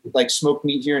doing like smoked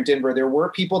meat here in Denver. There were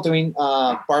people doing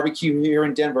barbecue here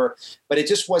in Denver, but it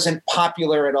just wasn't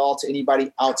popular at all to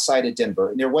anybody outside of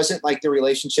Denver. And there wasn't like the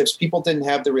relationships. People didn't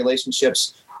have the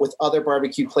relationships with other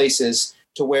barbecue places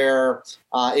to where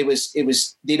it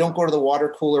was they don't go to the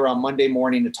water cooler on Monday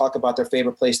morning to talk about their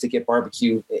favorite place to get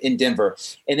barbecue in Denver.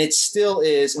 And it still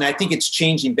is. And I think it's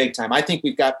changing big time. I think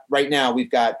we've got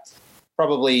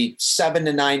probably 7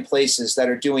 to 9 places that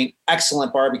are doing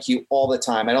excellent barbecue all the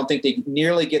time. I don't think they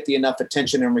nearly get the enough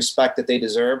attention and respect that they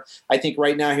deserve. I think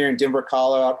right now here in Denver,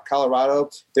 Colorado,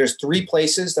 there's 3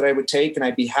 places that I would take, and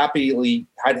I'd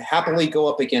happily go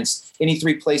up against any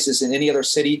 3 places in any other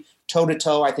city. Toe to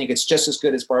toe, I think it's just as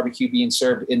good as barbecue being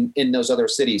served in those other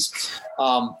cities.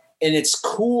 And it's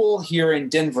cool here in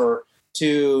Denver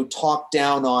to talk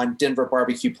down on Denver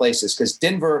barbecue places because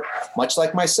Denver, much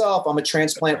like myself, I'm a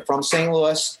transplant from St.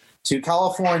 Louis to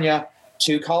California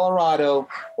to Colorado.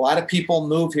 A lot of people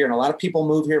move here, and a lot of people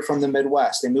move here from the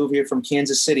Midwest. They move here from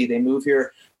Kansas City. They move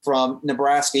here from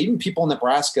Nebraska. Even people in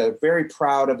Nebraska are very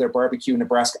proud of their barbecue in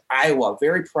Nebraska. Iowa,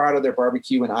 very proud of their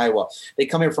barbecue in Iowa. They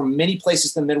come here from many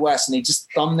places in the Midwest, and they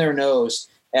just thumb their nose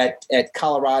at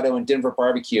Colorado and Denver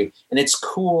barbecue. And it's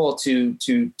cool to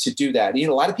do that. You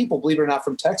know, a lot of people, believe it or not,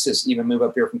 from Texas even move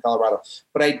up here from Colorado.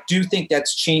 But I do think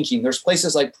that's changing. There's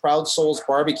places like Proud Souls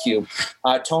Barbecue.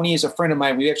 Tony is a friend of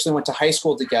mine. We actually went to high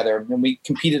school together, and we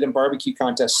competed in barbecue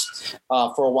contests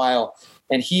for a while.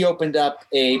 And he opened up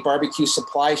a barbecue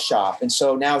supply shop. And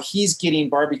so now he's getting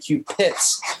barbecue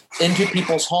pits into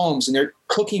people's homes, and they're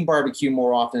cooking barbecue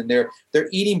more often. They're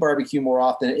eating barbecue more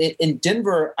often. In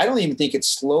Denver, I don't even think it's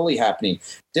slowly happening.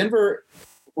 Denver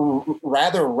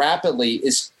rather rapidly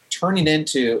is turning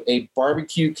into a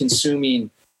barbecue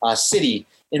consuming city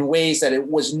in ways that it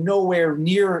was nowhere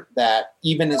near that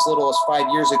even as little as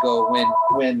 5 years ago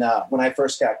when I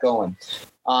first got going.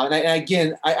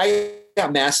 And I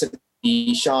got massive,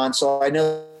 Sean. So I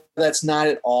know that's not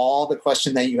at all the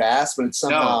question that you asked, but it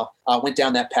somehow went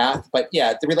down that path. But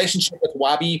yeah, the relationship with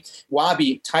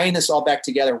Wabi, tying this all back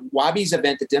together, Wabi's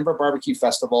event, the Denver Barbecue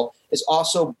Festival, is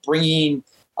also bringing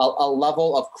a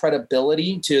level of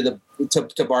credibility to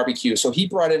barbecue. So he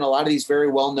brought in a lot of these very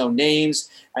well-known names.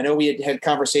 I know we had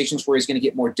conversations where he's going to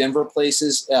get more Denver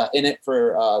places in it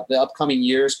for the upcoming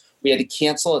years. We had to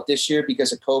cancel it this year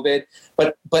because of COVID.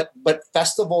 But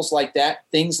festivals like that,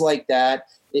 things like that,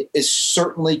 is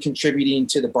certainly contributing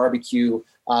to the barbecue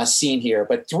scene here.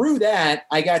 But through that,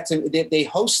 I got to, they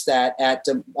host that at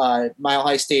Mile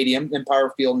High Stadium,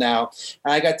 Empire Field now.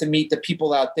 And I got to meet the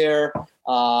people out there,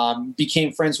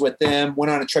 became friends with them,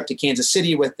 went on a trip to Kansas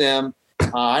City with them.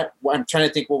 I'm trying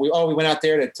to think we went out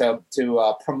there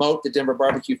to promote the Denver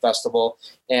Barbecue Festival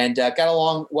and got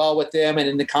along well with them. And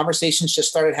then the conversations just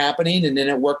started happening, and then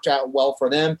it worked out well for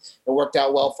them. It worked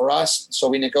out well for us. So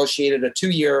we negotiated a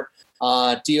 2-year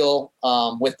deal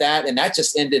with that. And that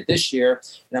just ended this year.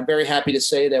 And I'm very happy to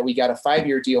say that we got a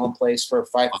 5-year deal in place for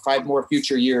five more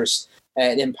future years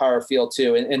at Empire Field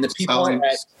too. And the people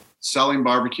selling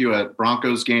barbecue at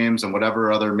Broncos games and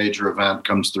whatever other major event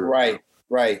comes through.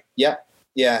 Right. Yep.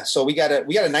 Yeah. So we got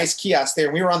a nice kiosk there,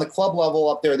 and we were on the club level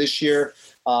up there this year.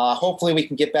 Hopefully we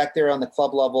can get back there on the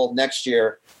club level next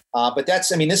year. But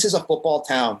this is a football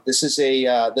town. This is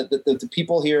the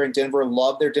people here in Denver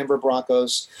love their Denver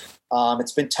Broncos.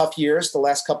 It's been tough years the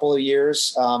last couple of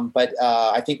years, but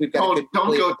I think we've got.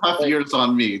 Don't go tough years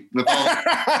on me. With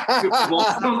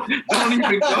all, don't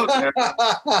even go there.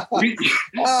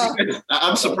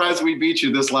 I'm surprised we beat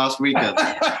you this last weekend.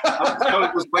 I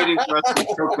was just waiting for us to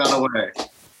choke that away.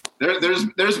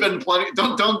 There's been plenty.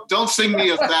 Don't sing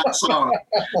me a sad song.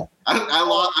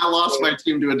 I lost my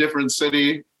team to a different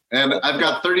city. And I've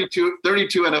got 32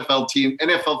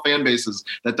 NFL fan bases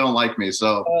that don't like me.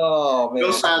 So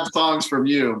no sad songs from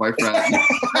you, my friend.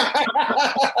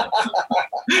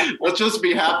 Let's just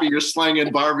be happy you're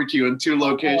slanging barbecue in 2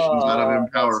 locations out of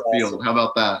Empower Field. Awesome. How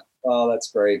about that? Oh,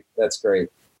 that's great. That's great.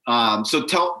 I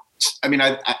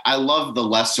love the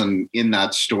lesson in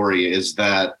that story is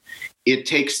that it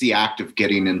takes the act of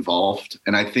getting involved.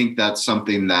 And I think that's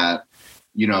something that,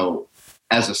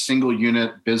 as a single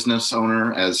unit business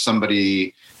owner, as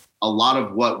somebody, a lot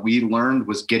of what we learned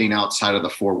was getting outside of the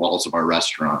 4 walls of our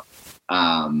restaurant.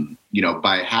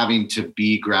 By having to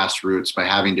be grassroots, by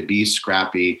having to be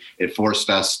scrappy, it forced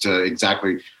us to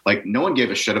no one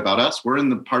gave a shit about us. We're in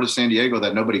the part of San Diego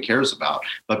that nobody cares about.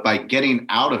 But by getting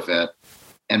out of it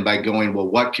and by going, well,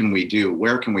 what can we do?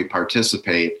 Where can we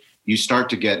participate? You start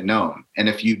to get known. And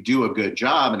if you do a good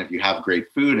job and if you have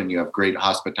great food and you have great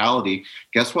hospitality,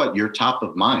 guess what? You're top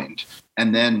of mind.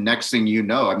 And then next thing you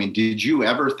know, did you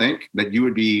ever think that you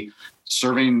would be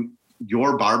serving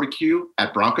your barbecue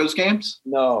at Broncos games?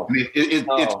 No.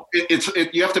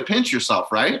 You have to pinch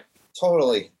yourself, right?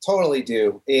 Totally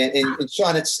do. And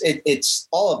Sean, it's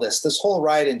all of this whole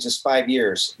ride in just 5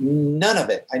 years. None of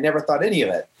it. I never thought any of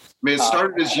it. It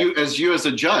started as you as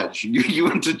a judge. You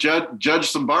went to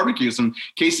judge some barbecue, some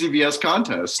KCBS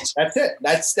contests.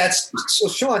 That's it. So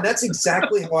Sean, that's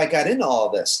exactly how I got into all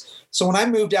of this. So when I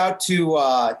moved out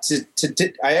I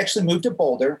actually moved to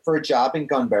Boulder for a job in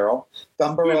Gun Barrel.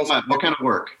 What kind of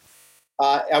work?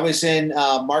 I was in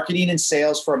marketing and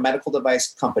sales for a medical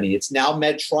device company. It's now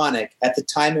Medtronic. At the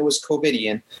time, it was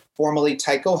Covidien, formerly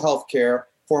Tyco Healthcare,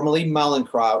 formerly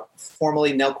Mallinckrodt,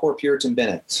 formerly Nelcor Puritan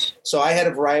Bennett. So I had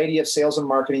a variety of sales and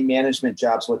marketing management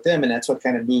jobs with them, and that's what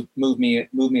kind of moved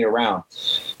me around.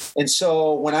 And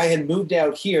so when I had moved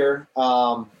out here,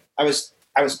 I was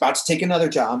about to take another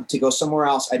job to go somewhere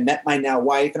else. I met my now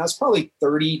wife, and I was probably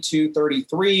 32,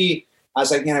 33. I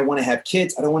was like, man, I want to have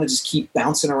kids. I don't want to just keep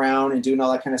bouncing around and doing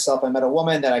all that kind of stuff. I met a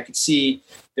woman that I could see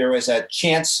there was a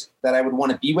chance that I would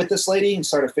want to be with this lady and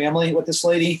start a family with this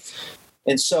lady.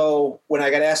 And so when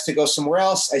I got asked to go somewhere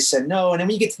else, I said no. And then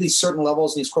when you get to these certain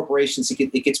levels in these corporations,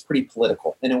 it gets pretty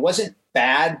political. And it wasn't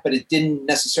bad, but it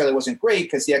wasn't great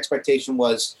because the expectation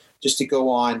was just to go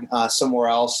on somewhere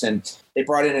else. And they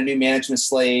brought in a new management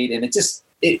slate, and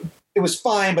it was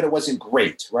fine, but it wasn't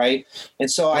great, right? And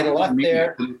so I left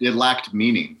there. It lacked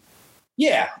meaning.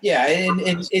 Yeah.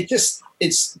 And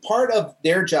it's part of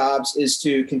their jobs is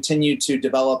to continue to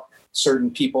develop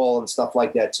certain people and stuff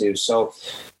like that too. So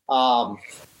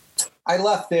I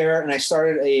left there and I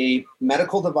started a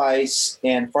medical device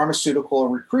and pharmaceutical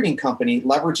recruiting company,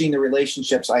 leveraging the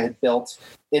relationships I had built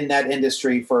in that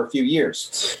industry for a few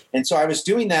years. And so I was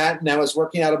doing that, and I was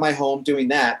working out of my home doing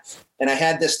that. And I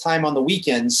had this time on the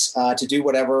weekends to do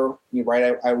whatever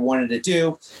I wanted to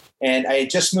do. And I had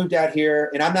just moved out here,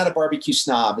 and I'm not a barbecue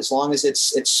snob. As long as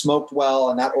it's smoked well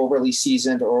and not overly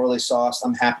seasoned or overly sauced,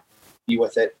 I'm happy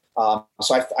with it. So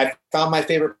I found my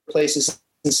favorite places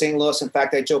in St. Louis. In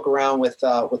fact, I joke around with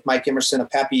Mike Emerson of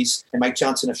Pappy's and Mike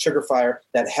Johnson of Sugar Fire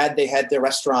that had they had their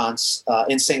restaurants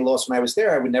in St. Louis when I was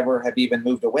there, I would never have even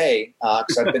moved away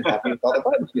because I've been happy with all the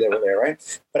barbecue that were there,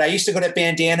 right? But I used to go to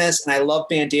Bandanas, and I love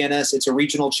Bandanas. It's a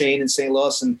regional chain in St.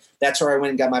 Louis, and that's where I went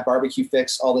and got my barbecue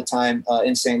fix all the time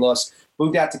in St. Louis.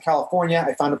 Moved out to California.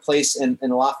 I found a place in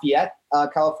Lafayette,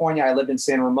 California. I lived in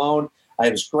San Ramon.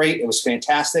 It was great. It was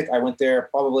fantastic. I went there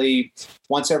probably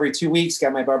once every 2 weeks,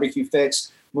 got my barbecue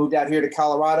fix, moved out here to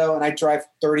Colorado, and I drive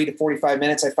 30 to 45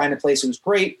 minutes. I find a place. It was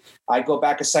great. I'd go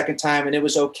back a second time, and it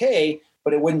was okay,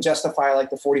 but it wouldn't justify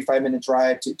like the 45-minute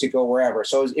drive to go wherever.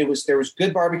 So there was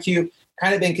good barbecue,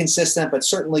 kind of inconsistent, but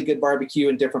certainly good barbecue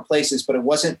in different places, but it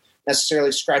wasn't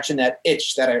necessarily scratching that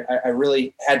itch that I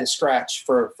really had to scratch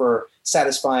for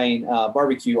satisfying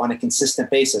barbecue on a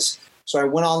consistent basis. So I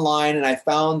went online and I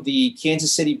found the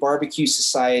Kansas City Barbecue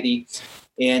Society,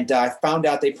 and I found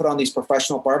out they put on these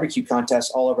professional barbecue contests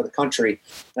all over the country.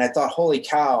 And I thought, holy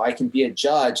cow, I can be a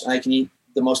judge and I can eat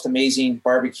the most amazing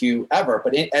barbecue ever.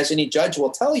 But as any judge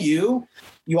will tell you,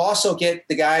 you also get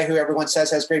the guy who everyone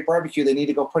says has great barbecue. They need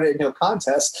to go put it into a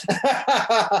contest,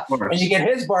 and you get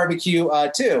his barbecue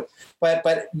too.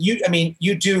 But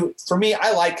you do. For me,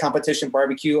 I like competition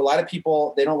barbecue. A lot of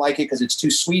people, they don't like it because it's too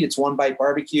sweet. It's one bite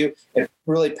barbecue. It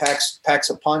really packs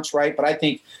a punch, right? But I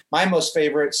think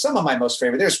some of my most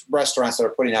favorite, there's restaurants that are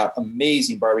putting out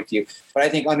amazing barbecue, but I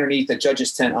think underneath the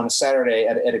judge's tent on a Saturday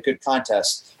at a good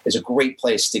contest is a great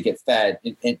place to get fed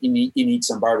and eat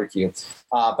some barbecue.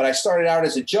 But I started out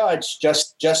as a judge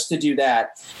just to do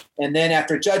that. And then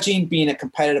after judging, being a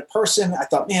competitive person, I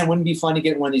thought, man, wouldn't it be fun to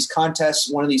get in one of these contests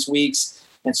one of these weeks?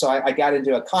 And so I got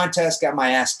into a contest, got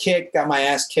my ass kicked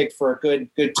for a good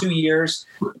 2 years,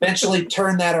 eventually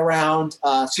turned that around.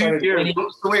 2 years.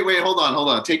 Wait, hold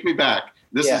on. Take me back.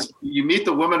 You meet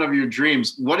the woman of your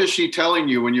dreams. What is she telling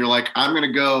you when you're like, I'm going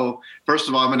to go, first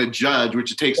of all, I'm going to judge,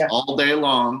 which it takes all day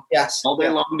long,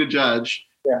 long to judge,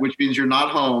 which means you're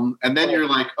not home. And then you're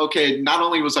like, okay, not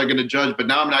only was I going to judge, but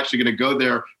now I'm actually going to go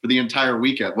there for the entire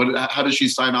weekend. How does she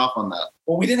sign off on that?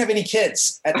 Well, we didn't have any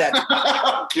kids at that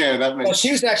time. Okay, that makes sense.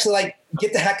 She was actually like,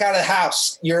 get the heck out of the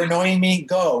house. You're annoying me.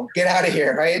 Go. Get out of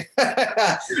here, right?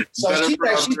 So she's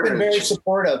been very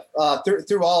supportive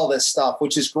through all of this stuff,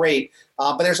 which is great.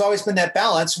 But there's always been that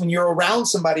balance. When you're around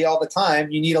somebody all the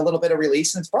time, you need a little bit of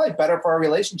release. And it's probably better for our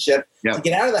relationship to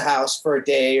get out of the house for a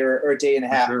day or a day and a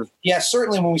half. Sure. Yeah,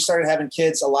 certainly when we started having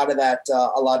kids, a lot of that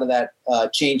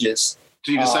changes.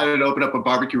 So you decided to open up a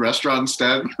barbecue restaurant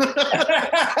instead? Instead of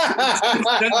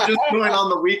just going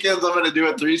on the weekends, I'm going to do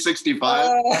it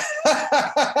 365.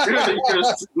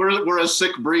 We're a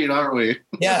sick breed, aren't we?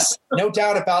 Yes, no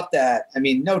doubt about that.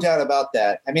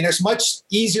 There's much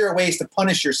easier ways to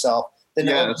punish yourself than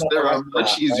there are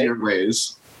much easier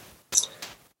ways.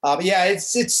 But yeah,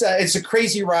 it's a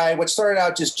crazy ride. What started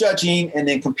out just judging and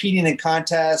then competing in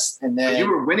contests, and then you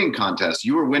were winning contests.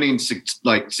 You were winning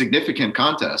significant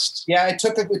contests. Yeah, it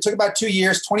took about 2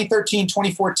 years. 2013,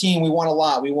 2014, we won a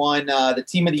lot. We won the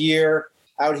Team of the Year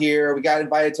out here. We got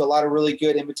invited to a lot of really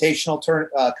good invitational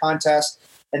contests,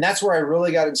 and that's where I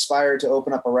really got inspired to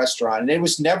open up a restaurant. And it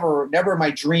was never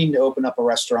my dream to open up a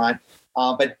restaurant,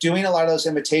 but doing a lot of those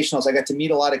invitationals, I got to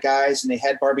meet a lot of guys, and they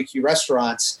had barbecue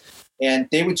restaurants. And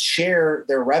they would share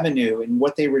their revenue and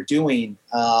what they were doing.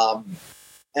 And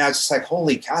I was just like,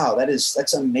 holy cow,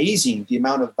 that's amazing. The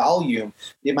amount of volume,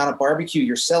 the amount of barbecue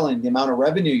you're selling, the amount of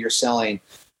revenue you're selling.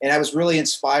 And I was really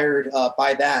inspired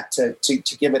by that to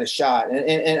give it a shot.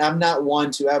 And I'm not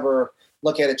one to ever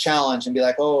look at a challenge and be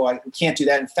like, oh, I can't do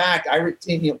that. In fact,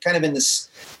 kind of in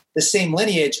the same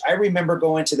lineage, I remember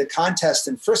going to the contest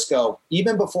in Frisco,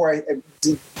 even before I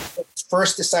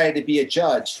first decided to be a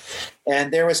judge.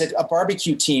 And there was a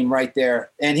barbecue team right there.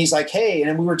 And he's like, hey,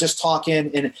 and we were just talking.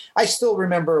 And I still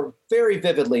remember very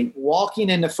vividly walking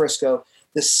into Frisco,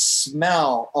 the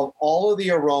smell of all of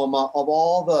the aroma of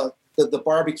all the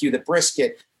barbecue, the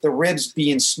brisket, the ribs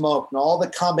being smoked, and all the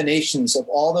combinations of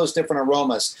all those different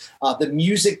aromas, the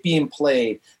music being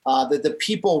played, the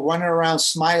people running around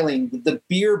smiling, the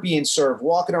beer being served,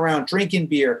 walking around drinking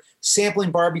beer, sampling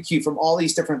barbecue from all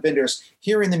these different vendors,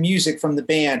 hearing the music from the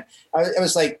band. I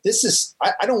was like,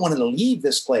 I don't want to leave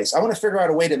this place. I want to figure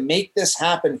out a way to make this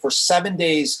happen for 7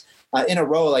 days in a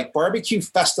row. Like barbecue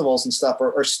festivals and stuff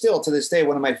are still to this day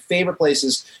one of my favorite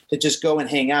places to just go and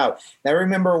hang out. And I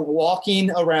remember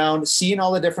walking around, seeing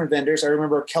all the different vendors. I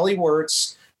remember Kelly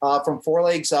Wirtz from Four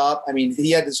Legs Up. I mean, he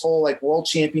had this whole like world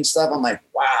champion stuff. I'm like,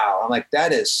 wow. I'm like,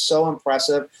 that is so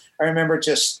impressive. I remember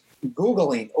just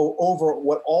Googling over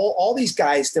what all these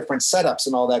guys, different setups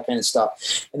and all that kind of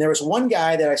stuff. And there was one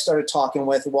guy that I started talking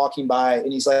with walking by,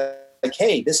 and he's like,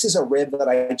 hey, this is a rib that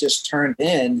I just turned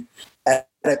in at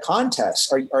a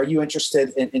contest. Are you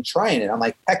interested in trying it? I'm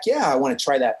like, heck yeah, I want to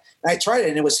try that. And I tried it,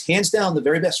 and it was hands down the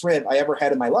very best rib I ever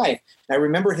had in my life. And I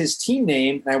remembered his team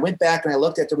name, and I went back and I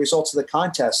looked at the results of the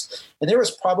contest, and there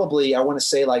was probably, I want to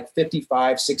say, like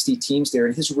 55, 60 teams there,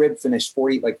 and his rib finished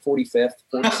 45th, 46th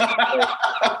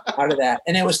out of that.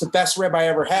 And it was the best rib I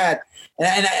ever had.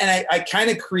 And I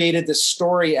kind of created this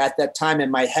story at that time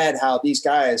in my head, how these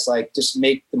guys like just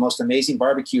make the most amazing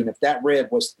barbecue. And if that rib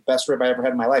was the best rib I ever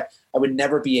had in my life, I would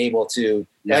never be able to.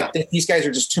 Like these guys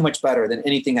are just too much better than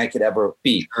anything I could ever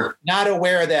be. Not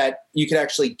aware that you could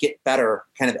actually get better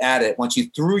kind of at it once you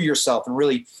threw yourself and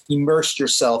really immersed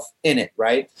yourself in it,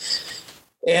 right?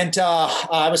 And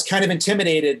I was kind of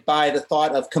intimidated by the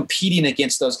thought of competing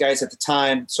against those guys at the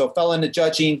time. So I fell into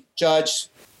judged,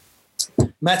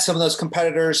 met some of those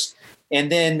competitors.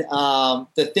 And then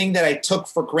the thing that I took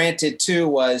for granted too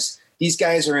was these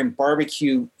guys are in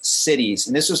barbecue cities.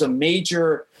 And this was a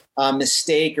major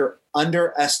mistake or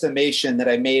underestimation that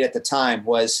I made at the time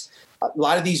was a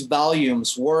lot of these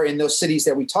volumes were in those cities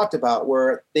that we talked about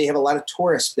where they have a lot of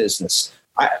tourist business.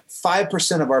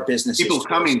 5% of our business people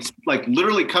coming, like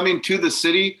literally coming to the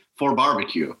city for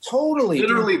barbecue. Totally.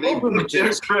 Literally, they booked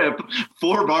their trip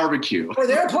for barbecue. For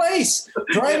their place.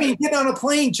 Driving, get on a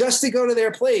plane just to go to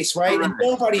their place, right? Correct. And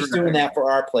nobody's doing that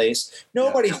for our place.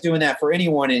 Nobody's doing that for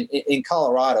anyone in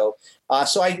Colorado.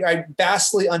 So I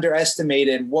vastly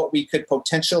underestimated what we could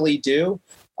potentially do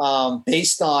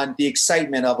based on the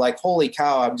excitement of like, holy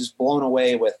cow, I'm just blown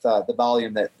away with the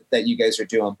volume that you guys are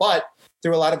doing. But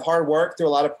through a lot of hard work, through a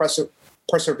lot of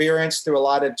perseverance, through a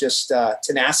lot of just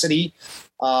tenacity,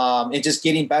 and just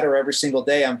getting better every single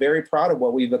day. I'm very proud of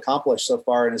what we've accomplished so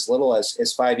far in as little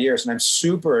as 5 years. And I'm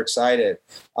super excited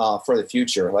for the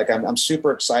future. Like I'm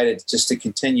super excited just to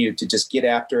continue to just get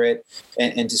after it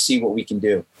and to see what we can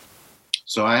do.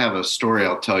 So I have a story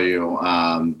I'll tell you.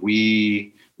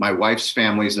 My wife's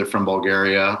families, they're from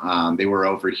Bulgaria. They were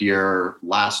over here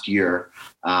last year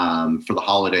for the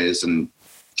holidays, and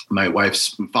my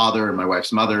wife's father and my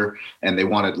wife's mother, and they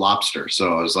wanted lobster.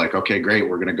 So I was like, okay, great.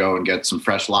 We're going to go and get some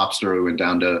fresh lobster. We went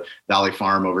down to Valley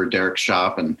Farm over at Derek's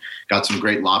shop and got some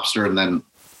great lobster. And then,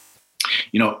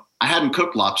 I hadn't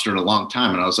cooked lobster in a long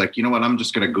time. And I was like, you know what? I'm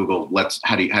just going to Google,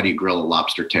 how do you grill a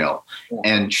lobster tail? Yeah.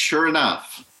 And sure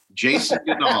enough, Jason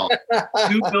Ganahl,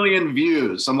 2 million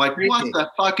views. I'm like, what the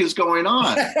fuck is going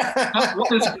on?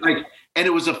 What is like? And it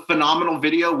was a phenomenal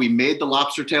video. We made the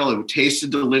lobster tail. It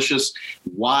tasted delicious.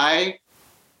 Why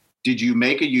did you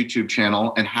make a YouTube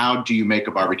channel, and how do you make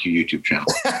a barbecue YouTube channel?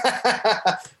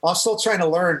 I'm still trying to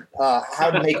learn how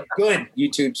to make a good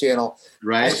YouTube channel.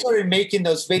 Right. I started making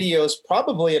those videos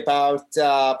probably about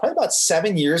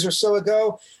 7 years or so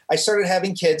ago. I started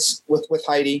having kids with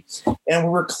Heidi, and we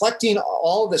were collecting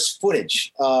all this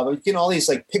footage, getting all these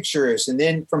like pictures, and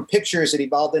then from pictures it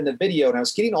evolved into video, and I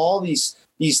was getting all these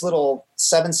little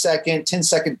 7-second,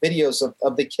 10-second videos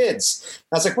of the kids.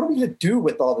 And I was like, what are we going to do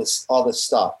with all this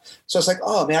stuff? So I was like,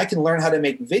 oh man, I can learn how to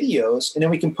make videos, and then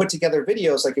we can put together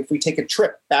videos. Like if we take a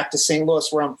trip back to St. Louis,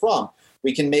 where I'm from,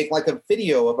 we can make like a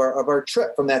video of our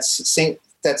trip from that St.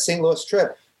 Louis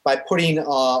trip by putting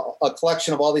a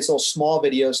collection of all these little small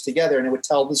videos together, and it would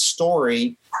tell the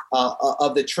story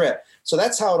of the trip. So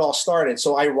that's how it all started.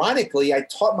 So ironically, I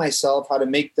taught myself how to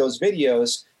make those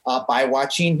videos by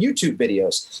watching YouTube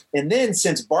videos. And then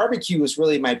since barbecue was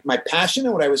really my passion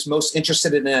and what I was most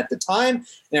interested in at the time,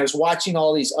 and I was watching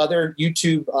all these other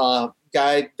YouTube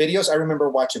guide videos. I remember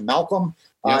watching Malcolm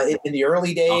in the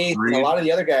early days, and a lot of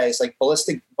the other guys like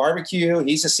Ballistic Barbecue.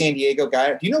 He's a San Diego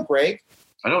guy. Do you know Greg?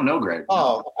 I don't know Greg.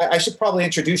 Oh, I should probably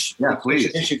introduce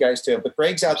you guys to him. But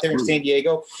Greg's out there in San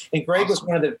Diego, and Greg was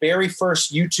one of the very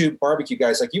first YouTube barbecue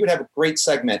guys. Like you would have a great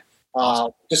segment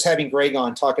just having Greg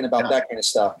on talking about that kind of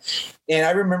stuff. And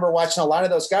I remember watching a lot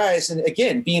of those guys, and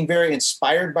again, being very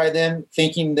inspired by them,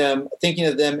 thinking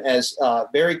of them as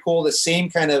very cool. The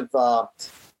same kind of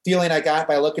feeling I got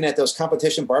by looking at those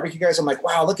competition barbecue guys. I'm like,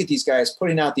 wow, look at these guys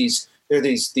putting out these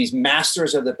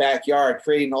masters of the backyard,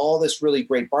 creating all this really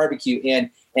great barbecue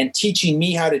and teaching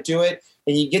me how to do it.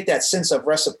 And you get that sense of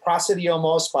reciprocity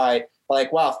almost by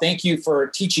like, wow, thank you for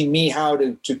teaching me how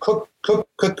to cook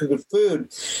good food.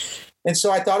 And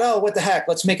so I thought, oh, what the heck?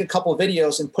 Let's make a couple of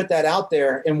videos and put that out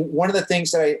there. And one of the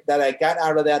things that I got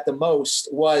out of that the most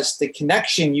was the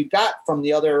connection you got from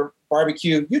the other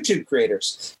barbecue YouTube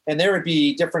creators. And there would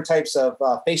be different types of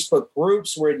Facebook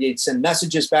groups where you'd send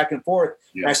messages back and forth.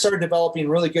 Yeah. And I started developing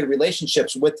really good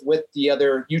relationships with the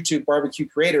other YouTube barbecue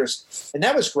creators. And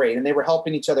that was great. And they were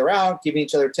helping each other out, giving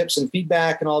each other tips and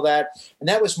feedback and all that. And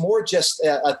that was more just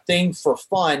a thing for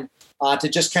fun to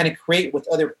just kind of create with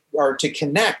other, or to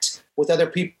connect with other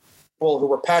people who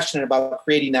were passionate about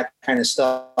creating that kind of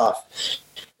stuff.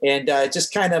 And I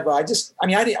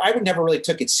would never really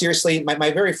took it seriously.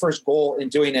 My very first goal in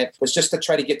doing it was just to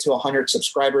try to get to 100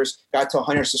 subscribers, got to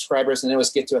 100 subscribers, and then it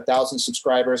was get to 1,000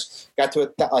 subscribers, got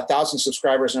to 1,000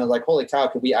 subscribers. And I was like, holy cow,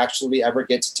 could we actually ever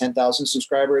get to 10,000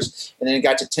 subscribers? And then it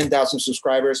got to 10,000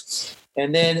 subscribers.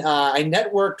 And then I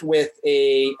networked with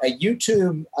a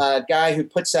YouTube guy who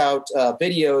puts out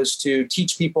videos to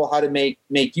teach people how to make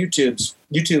good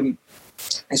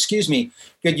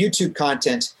YouTube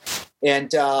content.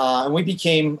 And we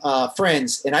became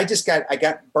friends, and I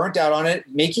got burnt out on it.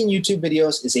 Making YouTube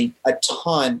videos is a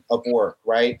ton of work,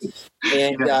 right?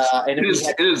 And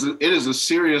it is a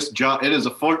serious job. It is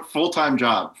a full-time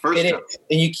job. And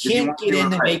you can't get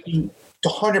into making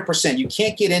 100%. You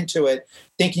can't get into it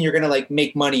thinking you're going to like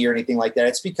make money or anything like that.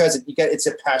 It's because it's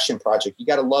a passion project. You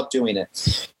got to love doing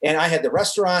it. And I had the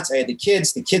restaurants, I had the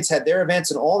kids had their events,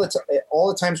 and all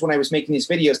the times when I was making these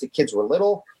videos, the kids were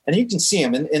little And you can see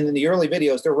them in the early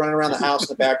videos. They're running around the house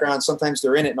in the background. Sometimes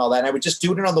they're in it and all that. And I would just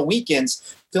do it on the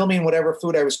weekends, filming whatever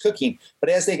food I was cooking. But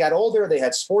as they got older, they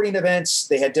had sporting events,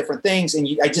 they had different things, and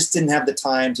I just didn't have the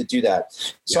time to do that.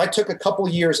 So I took a couple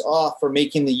years off for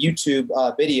making the YouTube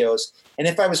videos. And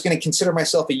if I was going to consider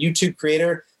myself a YouTube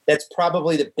creator, that's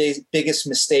probably the biggest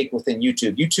mistake within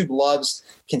YouTube. YouTube loves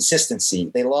consistency.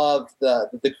 They love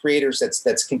the creators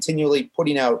that's continually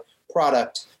putting out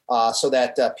product so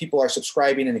that people are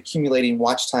subscribing and accumulating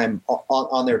watch time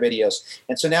on their videos.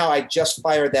 And so now I just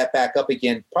fired that back up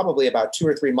again, probably about 2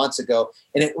 or 3 months ago.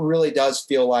 And it really does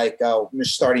feel like I'm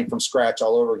starting from scratch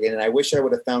all over again. And I wish I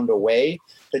would have found a way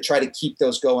to try to keep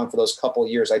those going for those couple of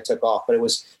years I took off. But it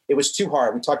was too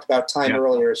hard. We talked about time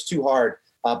earlier. It's too hard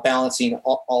balancing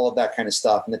all of that kind of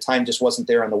stuff. And the time just wasn't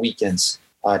there on the weekends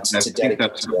to dedicate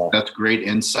to that. That's great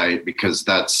insight, because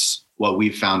that's what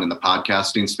we've found in the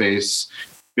podcasting space,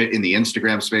 in the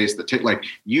Instagram space, like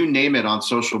you name it on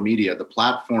social media, the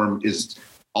platform is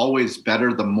always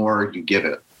better the more you give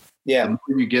it. Yeah. The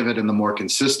more you give it and the more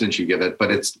consistent you give it,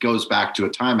 but it goes back to a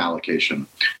time allocation.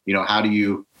 How do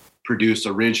you produce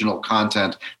original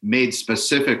content made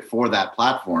specific for that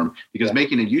platform? Because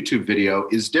making a YouTube video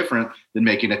is different than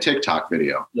making a TikTok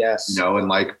video. Yes. And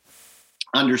like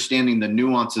understanding the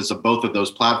nuances of both of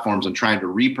those platforms and trying to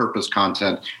repurpose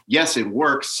content. Yes, it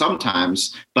works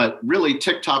sometimes, but really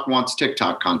TikTok wants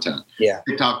TikTok content. Yeah.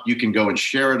 TikTok, you can go and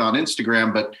share it on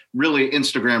Instagram, but really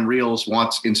Instagram Reels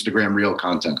wants Instagram Reel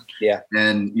content. Yeah.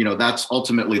 And, that's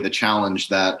ultimately the challenge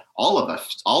that all of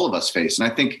us face. And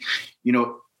I think,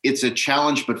 it's a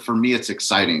challenge, but for me, it's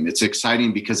exciting. It's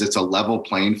exciting because it's a level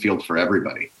playing field for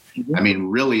everybody. Mm-hmm. I mean,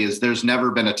 really there's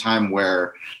never been a time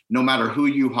where no matter who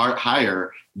you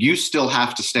hire, you still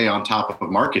have to stay on top of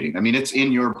marketing. I mean, it's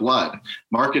in your blood.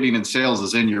 Marketing and sales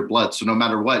is in your blood. So no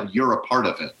matter what, you're a part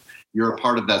of it. You're a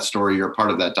part of that story. You're a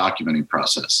part of that documenting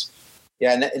process.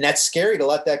 Yeah. And that's scary to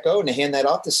let that go and to hand that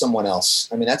off to someone else.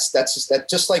 I mean, that's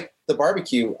just like the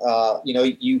barbecue.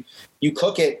 You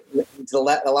cook it to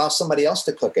allow somebody else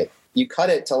to cook it. You cut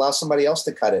it to allow somebody else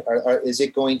to cut it. Or is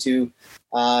it going to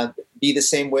be the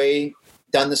same way,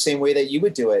 done the same way that you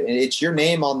would do it? And it's your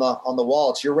name on the wall.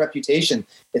 It's your reputation.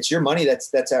 It's your money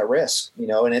that's at risk.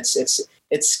 And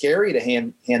it's scary to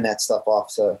hand that stuff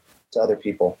off to other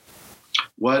people.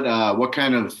 What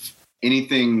kind of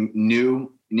anything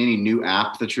new? Any new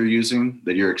app that you're using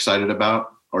that you're excited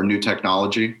about, or new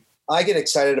technology? I get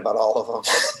excited about all of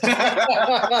them.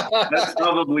 That's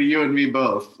probably you and me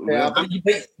both. Yeah,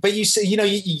 but you say,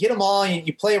 you get them all, and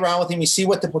you play around with them. You see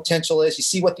what the potential is. You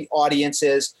see what the audience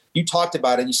is. You talked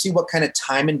about it. You see what kind of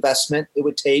time investment it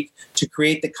would take to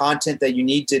create the content that you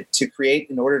need to create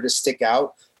in order to stick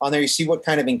out on there. You see what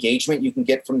kind of engagement you can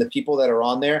get from the people that are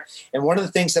on there. And one of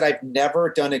the things that I've never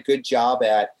done a good job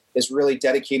at is really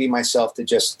dedicating myself to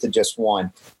just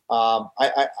one.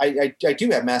 I do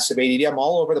have massive ADD. I'm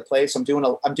all over the place. I'm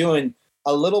doing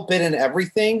a little bit in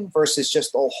everything versus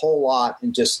just a whole lot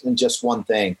in just one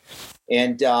thing.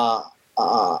 And I'm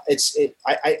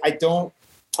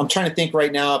trying to think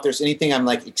right now if there's anything I'm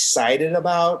like excited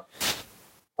about.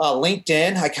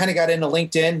 LinkedIn. I kind of got into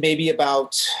LinkedIn maybe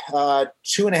about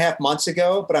 2.5 months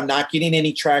ago, but I'm not getting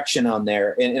any traction on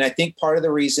there. And I think part of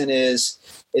the reason is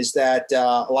that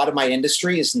a lot of my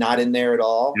industry is not in there at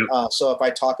all. Yep. So if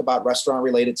I talk about restaurant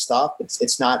related stuff,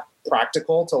 it's not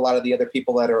practical to a lot of the other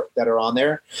people that are on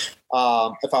there.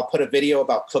 If I'll put a video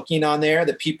about cooking on there,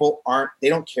 the people they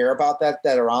don't care about that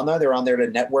are on there. They're on there to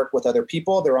network with other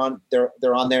people. They're on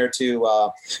there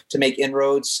to make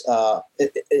inroads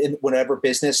in whatever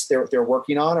business they're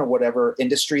working on or whatever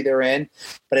industry they're in.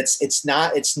 But it's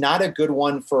not a good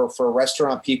one for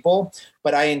restaurant people.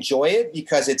 But I enjoy it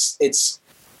because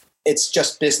it's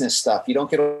just business stuff. You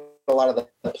don't get a lot of the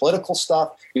political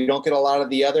stuff. You don't get a lot of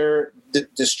the other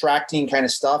distracting kind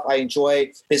of stuff. I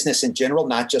enjoy business in general,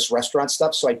 not just restaurant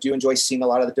stuff. So I do enjoy seeing a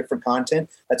lot of the different content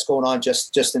that's going on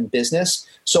just in business.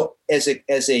 So as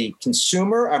a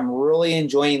consumer, I'm really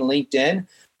enjoying LinkedIn.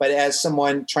 But as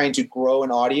someone trying to grow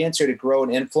an audience or to grow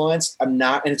an influence, I'm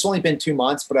not, and it's only been 2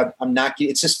 months, but I'm not,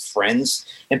 it's just friends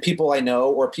and people I know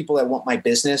or people that want my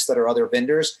business that are other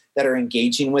vendors that are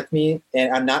engaging with me.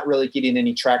 And I'm not really getting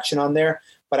any traction on there.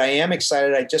 But I am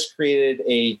excited. I just created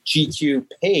a GQue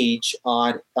page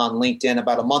on LinkedIn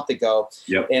about a month ago.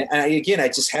 Yep. And I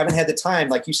just haven't had the time.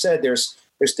 Like you said, there's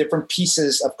different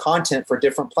pieces of content for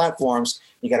different platforms.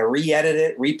 You got to re-edit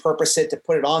it, repurpose it to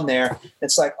put it on there.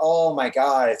 It's like, oh my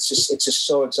God, it's just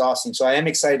so exhausting. So I am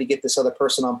excited to get this other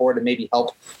person on board and maybe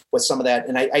help with some of that.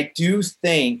 And I do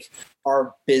think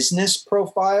our business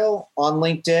profile on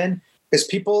LinkedIn, because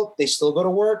people, they still go to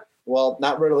work. Well,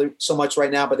 not really so much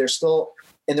right now, but they're still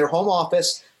in their home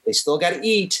office. They still got to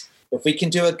eat. If we can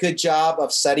do a good job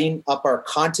of setting up our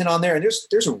content on there, and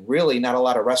there's really not a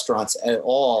lot of restaurants at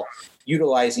all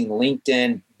utilizing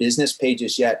LinkedIn business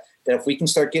pages yet, that if we can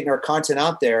start getting our content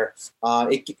out there,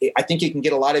 I think it can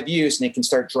get a lot of views, and it can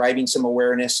start driving some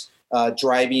awareness,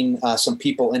 driving some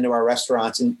people into our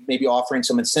restaurants, and maybe offering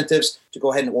some incentives to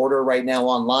go ahead and order right now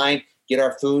online, get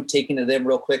our food taken to them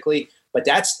real quickly. But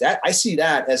I see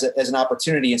that as an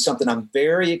opportunity and something I'm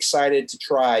very excited to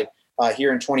try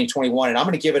here in 2021. And I'm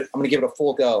going to give it a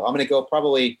full go. I'm going to go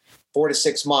probably 4 to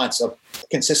 6 months of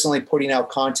consistently putting out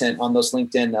content on those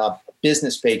LinkedIn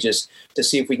business pages to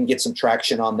see if we can get some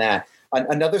traction on that.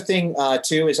 Another thing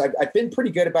too is I've been pretty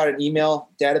good about an email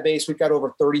database. We've got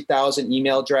over 30,000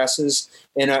 email addresses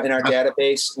in our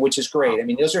database, which is great. I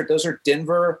mean, those are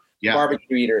Denver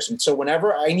barbecue eaters. And so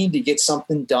whenever I need to get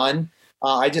something done,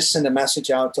 I just send a message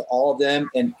out to all of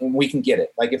them and we can get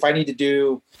it. Like if I need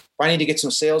to get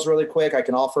some sales really quick, I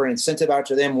can offer an incentive out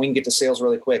to them. We can get the sales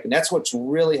really quick. And that's what's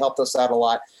really helped us out a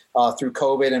lot through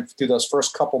COVID and through those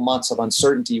first couple months of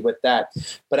uncertainty with that.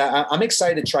 But I'm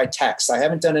excited to try text. I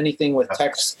haven't done anything with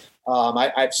text.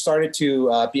 I've started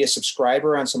to be a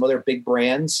subscriber on some other big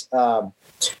brands,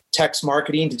 text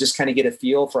marketing, to just kind of get a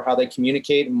feel for how they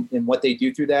communicate and what they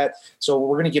do through that. So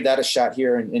we're going to give that a shot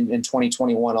here in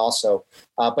 2021 also.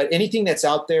 But anything that's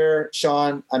out there,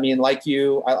 Sean, I mean, like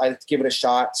you, I give it a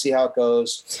shot, see how it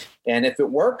goes. And if it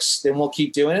works, then we'll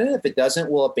keep doing it. If it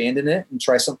doesn't, we'll abandon it and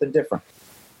try something different.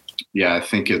 Yeah, I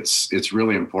think it's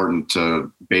really important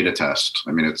to beta test.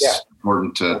 I mean, it's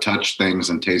important to touch things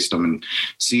and taste them and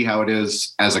see how it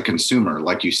is as a consumer.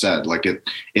 Like you said, like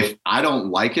if I don't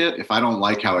like it, if I don't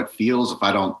like how it feels, if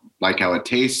I don't like how it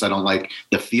tastes, I don't like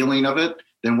the feeling of it,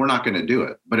 then we're not going to do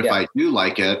it. But if I do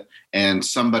like it, and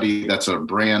somebody that's a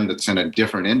brand that's in a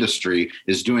different industry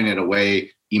is doing it a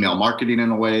way, email marketing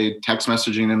in a way, text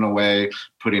messaging in a way,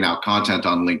 putting out content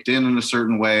on LinkedIn in a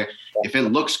certain way, if it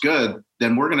looks good,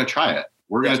 then we're going to try it.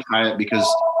 We're going to try it because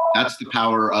that's the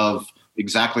power of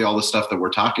exactly all the stuff that we're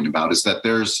talking about, is that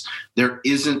there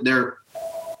isn't,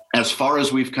 as far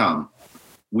as we've come,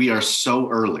 we are so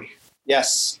early.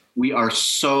 Yes. We are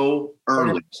so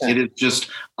early. 100%. It is just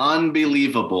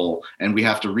unbelievable. And we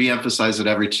have to reemphasize it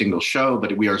every single show,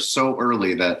 but we are so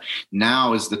early that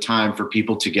now is the time for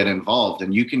people to get involved.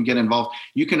 And you can get involved.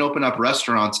 You can open up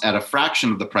restaurants at a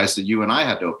fraction of the price that you and I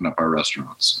had to open up our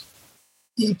restaurants.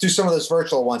 Do some of those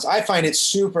virtual ones. I find it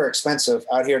super expensive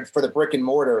out here for the brick and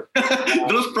mortar.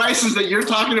 Those prices that you're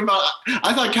talking about,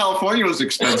 I thought California was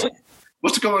expensive.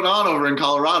 What's going on over in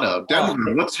Colorado,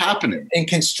 Denver? What's happening? And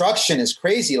construction is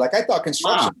crazy. Like I thought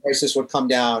construction prices would come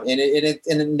down, and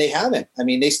they haven't. I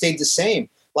mean, they stayed the same.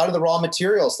 A lot of the raw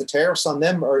materials, the tariffs on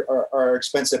them are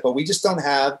expensive, but we just don't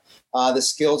have the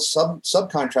skilled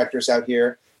subcontractors out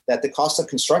here. That the cost of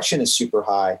construction is super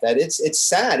high. That it's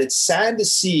sad. It's sad to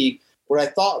see what I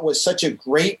thought was such a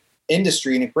great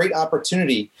industry and a great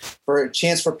opportunity for a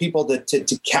chance for people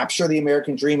to capture the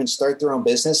American dream and start their own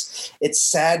business. It's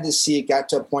sad to see it got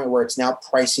to a point where it's now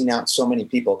pricing out so many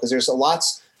people, because there's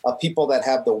lots of people that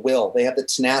have the will, they have the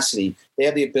tenacity, they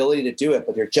have the ability to do it,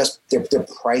 but they're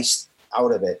priced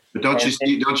out of it. But don't you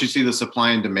see the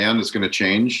supply and demand is going to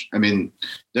change? I mean,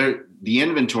 the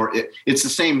inventory, it's the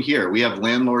same here. We have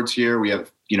landlords here. We have,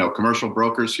 commercial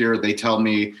brokers here. They tell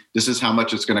me this is how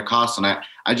much it's going to cost. And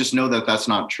I just know that that's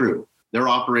not true. They're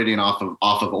operating off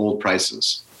of old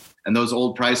prices, and those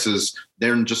old prices,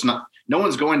 they're just not, no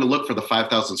one's going to look for the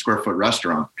 5,000 square foot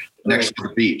restaurant next to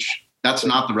the beach. That's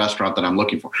not the restaurant that I'm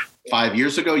looking for. 5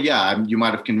 years ago, you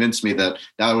might have convinced me that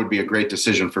would be a great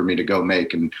decision for me to go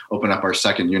make and open up our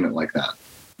second unit like that.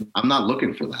 I'm not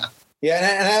looking for that.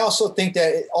 Yeah, and I also think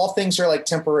that all things are like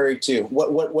temporary too.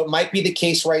 What might be the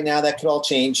case right now, that could all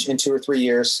change in 2 or 3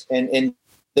 years. And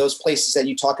those places that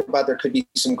you talk about, there could be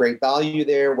some great value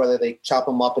there, whether they chop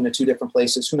them up into 2 different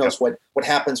places. Who knows what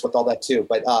happens with all that too.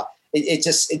 But it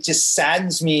just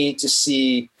saddens me to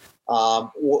see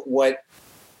what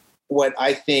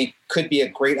I think could be a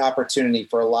great opportunity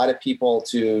for a lot of people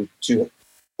to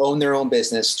own their own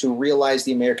business, to realize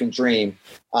the American dream.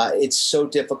 It's so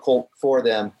difficult for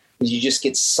them. You just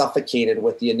get suffocated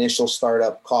with the initial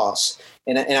startup costs.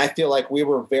 And I feel like we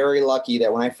were very lucky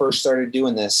that when I first started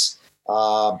doing this,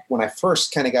 when I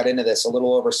first kind of got into this a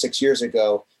little over 6 years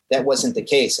ago, that wasn't the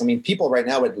case. I mean, people right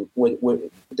now would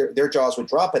their jaws would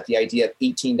drop at the idea of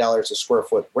 $18 a square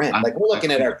foot rent. Like we're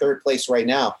looking at our third place right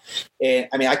now. And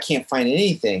I mean, I can't find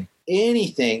anything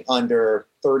under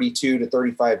 $32 to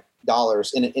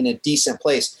 $35 in a decent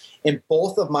place. And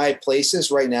both of my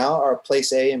places right now are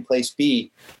place A and place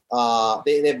B.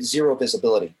 they have zero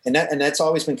visibility. And that's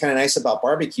always been kind of nice about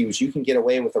barbecues. You can get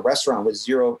away with a restaurant with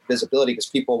zero visibility because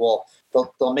people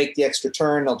they'll make the extra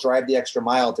turn, they'll drive the extra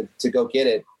mile to go get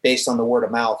it based on the word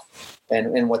of mouth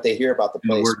and what they hear about the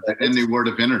place. And the word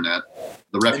of internet,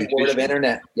 the reputation. The word of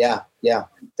internet. Yeah,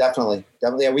 definitely.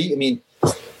 Yeah,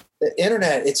 the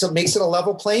internet, it makes it a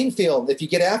level playing field if you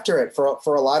get after it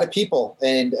for a lot of people.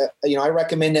 And, I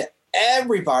recommend that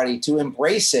everybody to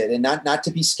embrace it and not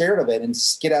to be scared of it and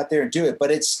just get out there and do it.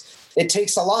 But it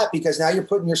takes a lot because now you're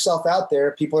putting yourself out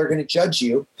there. People are going to judge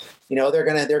you. They're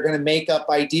going to make up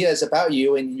ideas about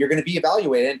you and you're going to be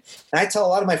evaluated. And I tell a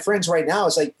lot of my friends right now,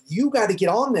 it's like, you got to get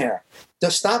on there. To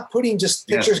stop putting just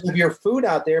pictures of your food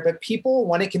out there, but people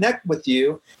want to connect with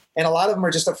you. And a lot of them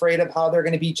are just afraid of how they're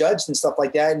going to be judged and stuff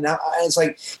like that. And now it's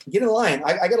like, get in line.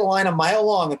 I got a line a mile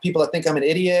long of people that think I'm an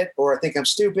idiot or think I'm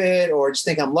stupid or just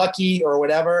think I'm lucky or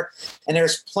whatever. And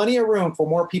there's plenty of room for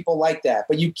more people like that.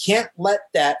 But you can't let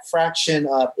that fraction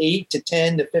of 8 to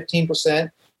 10 to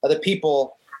 15% of the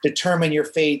people determine your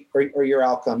fate or your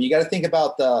outcome. You got to think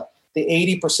about the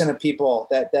 80% of people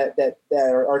that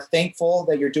are thankful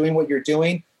that you're doing what you're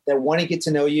doing, that want to get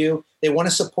to know you. They want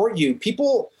to support you.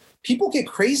 People get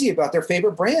crazy about their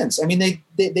favorite brands. I mean,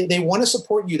 they want to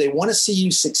support you. They want to see you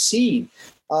succeed.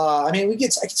 I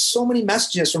get so many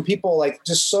messages from people like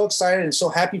just so excited and so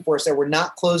happy for us that we're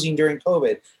not closing during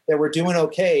COVID, that we're doing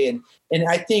okay. And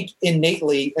I think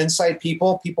innately inside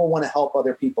people want to help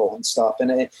other people and stuff.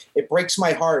 And it breaks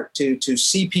my heart to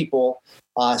see people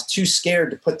too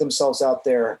scared to put themselves out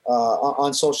there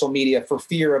on social media for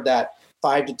fear of that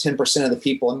 5 to 10% of the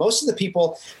people. And most of the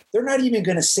people, they're not even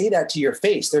going to say that to your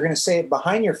face. They're going to say it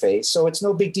behind your face. So it's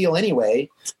no big deal anyway.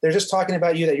 They're just talking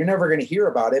about you that you're never going to hear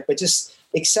about it, but just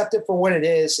accept it for what it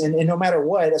is. And no matter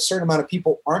what, a certain amount of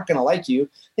people aren't going to like you.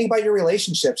 Think about your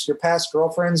relationships, your past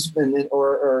girlfriends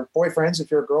or boyfriends. If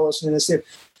you're a girl listening to this,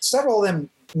 several of them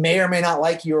may or may not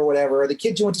like you or whatever. Or the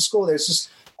kids you went to school, there's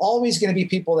just always going to be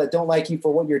people that don't like you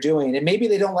for what you're doing. And maybe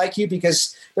they don't like you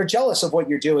because they're jealous of what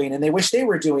you're doing and they wish they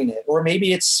were doing it. Or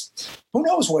maybe it's, who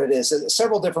knows what it is,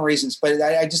 several different reasons. But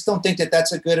I just don't think that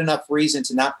that's a good enough reason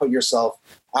to not put yourself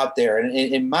out there.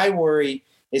 And my worry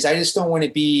is I just don't want to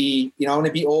be, I want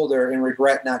to be older and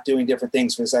regret not doing different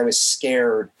things because I was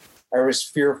scared. I was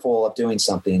fearful of doing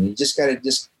something. You just got to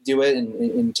just do it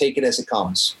and take it as it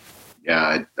comes.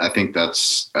 Yeah, I think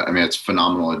it's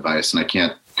phenomenal advice. And I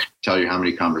can't tell you how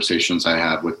many conversations I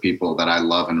had with people that I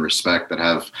love and respect that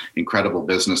have incredible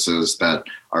businesses that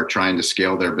are trying to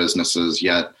scale their businesses,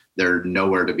 yet they're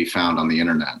nowhere to be found on the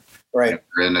internet. Right. If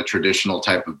they're in a traditional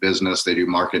type of business, they do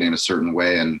marketing a certain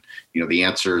way. And, the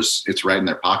answers, it's right in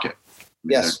their pocket.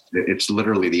 Yes. It's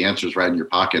literally the answers right in your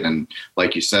pocket. And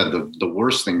like you said, the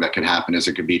worst thing that could happen is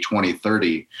it could be 20,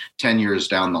 30, 10 years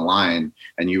down the line.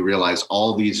 And you realize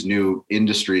all these new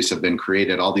industries have been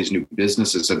created. All these new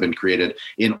businesses have been created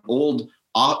in old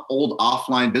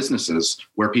offline businesses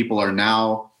where people are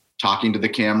now talking to the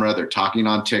camera. They're talking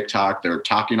on TikTok. They're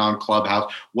talking on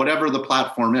Clubhouse, whatever the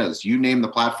platform is. You name the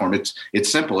platform. It's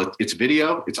simple. It's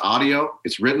video, it's audio,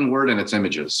 it's written word, and it's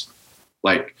images.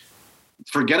 Like,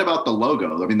 forget about the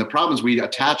logo. I mean, the problem is we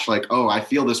attach like, oh, I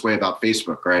feel this way about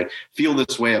Facebook, or I feel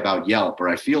this way about Yelp, or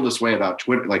I feel this way about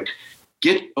Twitter. Like,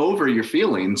 get over your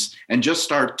feelings and just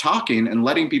start talking and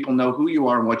letting people know who you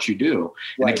are and what you do.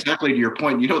 Right. And exactly to your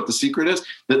point, you know what the secret is?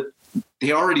 That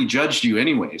they already judged you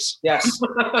anyways. Yes.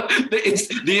 It's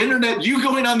the internet. You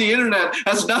going on the internet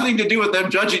has nothing to do with them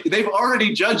judging. They've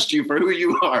already judged you for who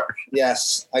you are.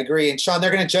 Yes, I agree. And Sean,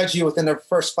 they're going to judge you within the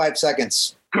first 5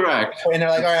 seconds. Correct. And they're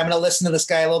like, all right, I'm going to listen to this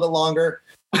guy a little bit longer.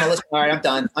 All right, I'm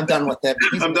done. I'm done with it.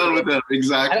 I'm done with it.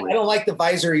 Exactly. I don't like the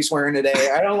visor he's wearing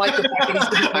today. I don't like the fact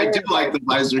that he's I do like the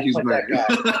visor he's wearing.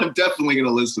 I'm definitely going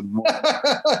to listen more.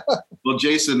 Well,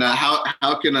 Jason,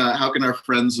 how can our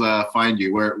friends find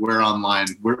you? Where online?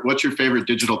 What's your favorite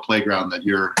digital playground that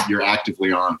you're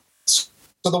actively on?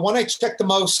 So the one I check the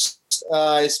most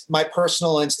is my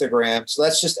personal Instagram. So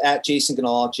that's just at Jason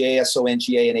Ganahl,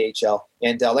 JSONGANAHL.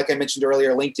 And like I mentioned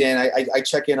earlier, LinkedIn, I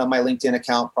check in on my LinkedIn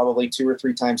account probably 2 or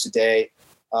 3 times a day.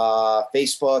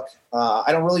 Facebook,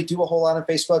 I don't really do a whole lot on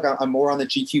Facebook. I'm more on the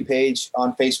GQue page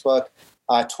on Facebook.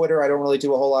 Twitter, I don't really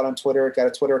do a whole lot on Twitter. Got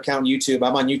a Twitter account, YouTube.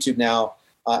 I'm on YouTube now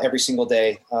every single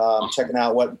day, checking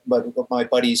out what my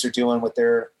buddies are doing with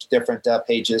their different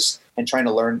pages and trying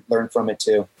to learn from it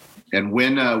too. And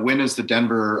when is the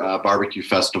Denver Barbecue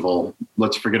Festival?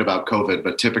 Let's forget about COVID,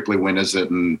 but typically when is it,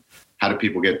 and how do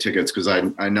people get tickets? Because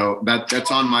I know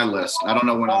that's on my list. I don't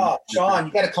know when. Oh, Sean,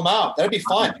 you got to come out. That'd be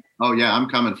fun. Oh yeah, I'm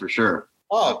coming for sure.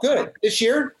 Oh, good. This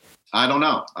year? I don't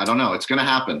know. It's going to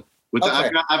happen.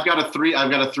 I've got a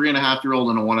 3.5-year-old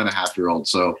and a 1.5-year-old.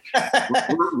 So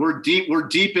we're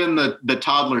deep in the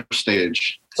toddler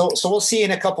stage. So we'll see you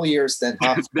in a couple of years then.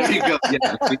 Huh? There you go.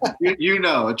 Yeah. You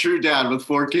know, a true dad with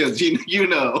 4 kids, you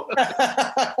know.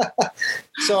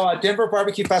 So Denver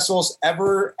Barbecue Festivals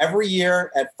every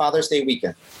year at Father's Day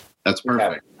weekend. That's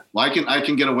perfect. Well, I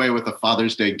can get away with a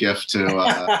Father's Day gift to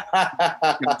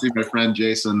see my friend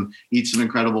Jason eat some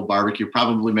incredible barbecue,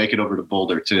 probably make it over to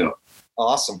Boulder too.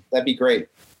 Awesome. That'd be great.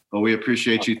 Well, we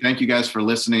appreciate you. Thank you guys for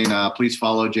listening. Please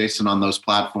follow Jason on those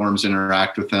platforms,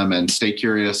 interact with him, and stay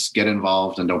curious, get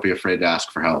involved, and don't be afraid to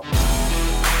ask for help.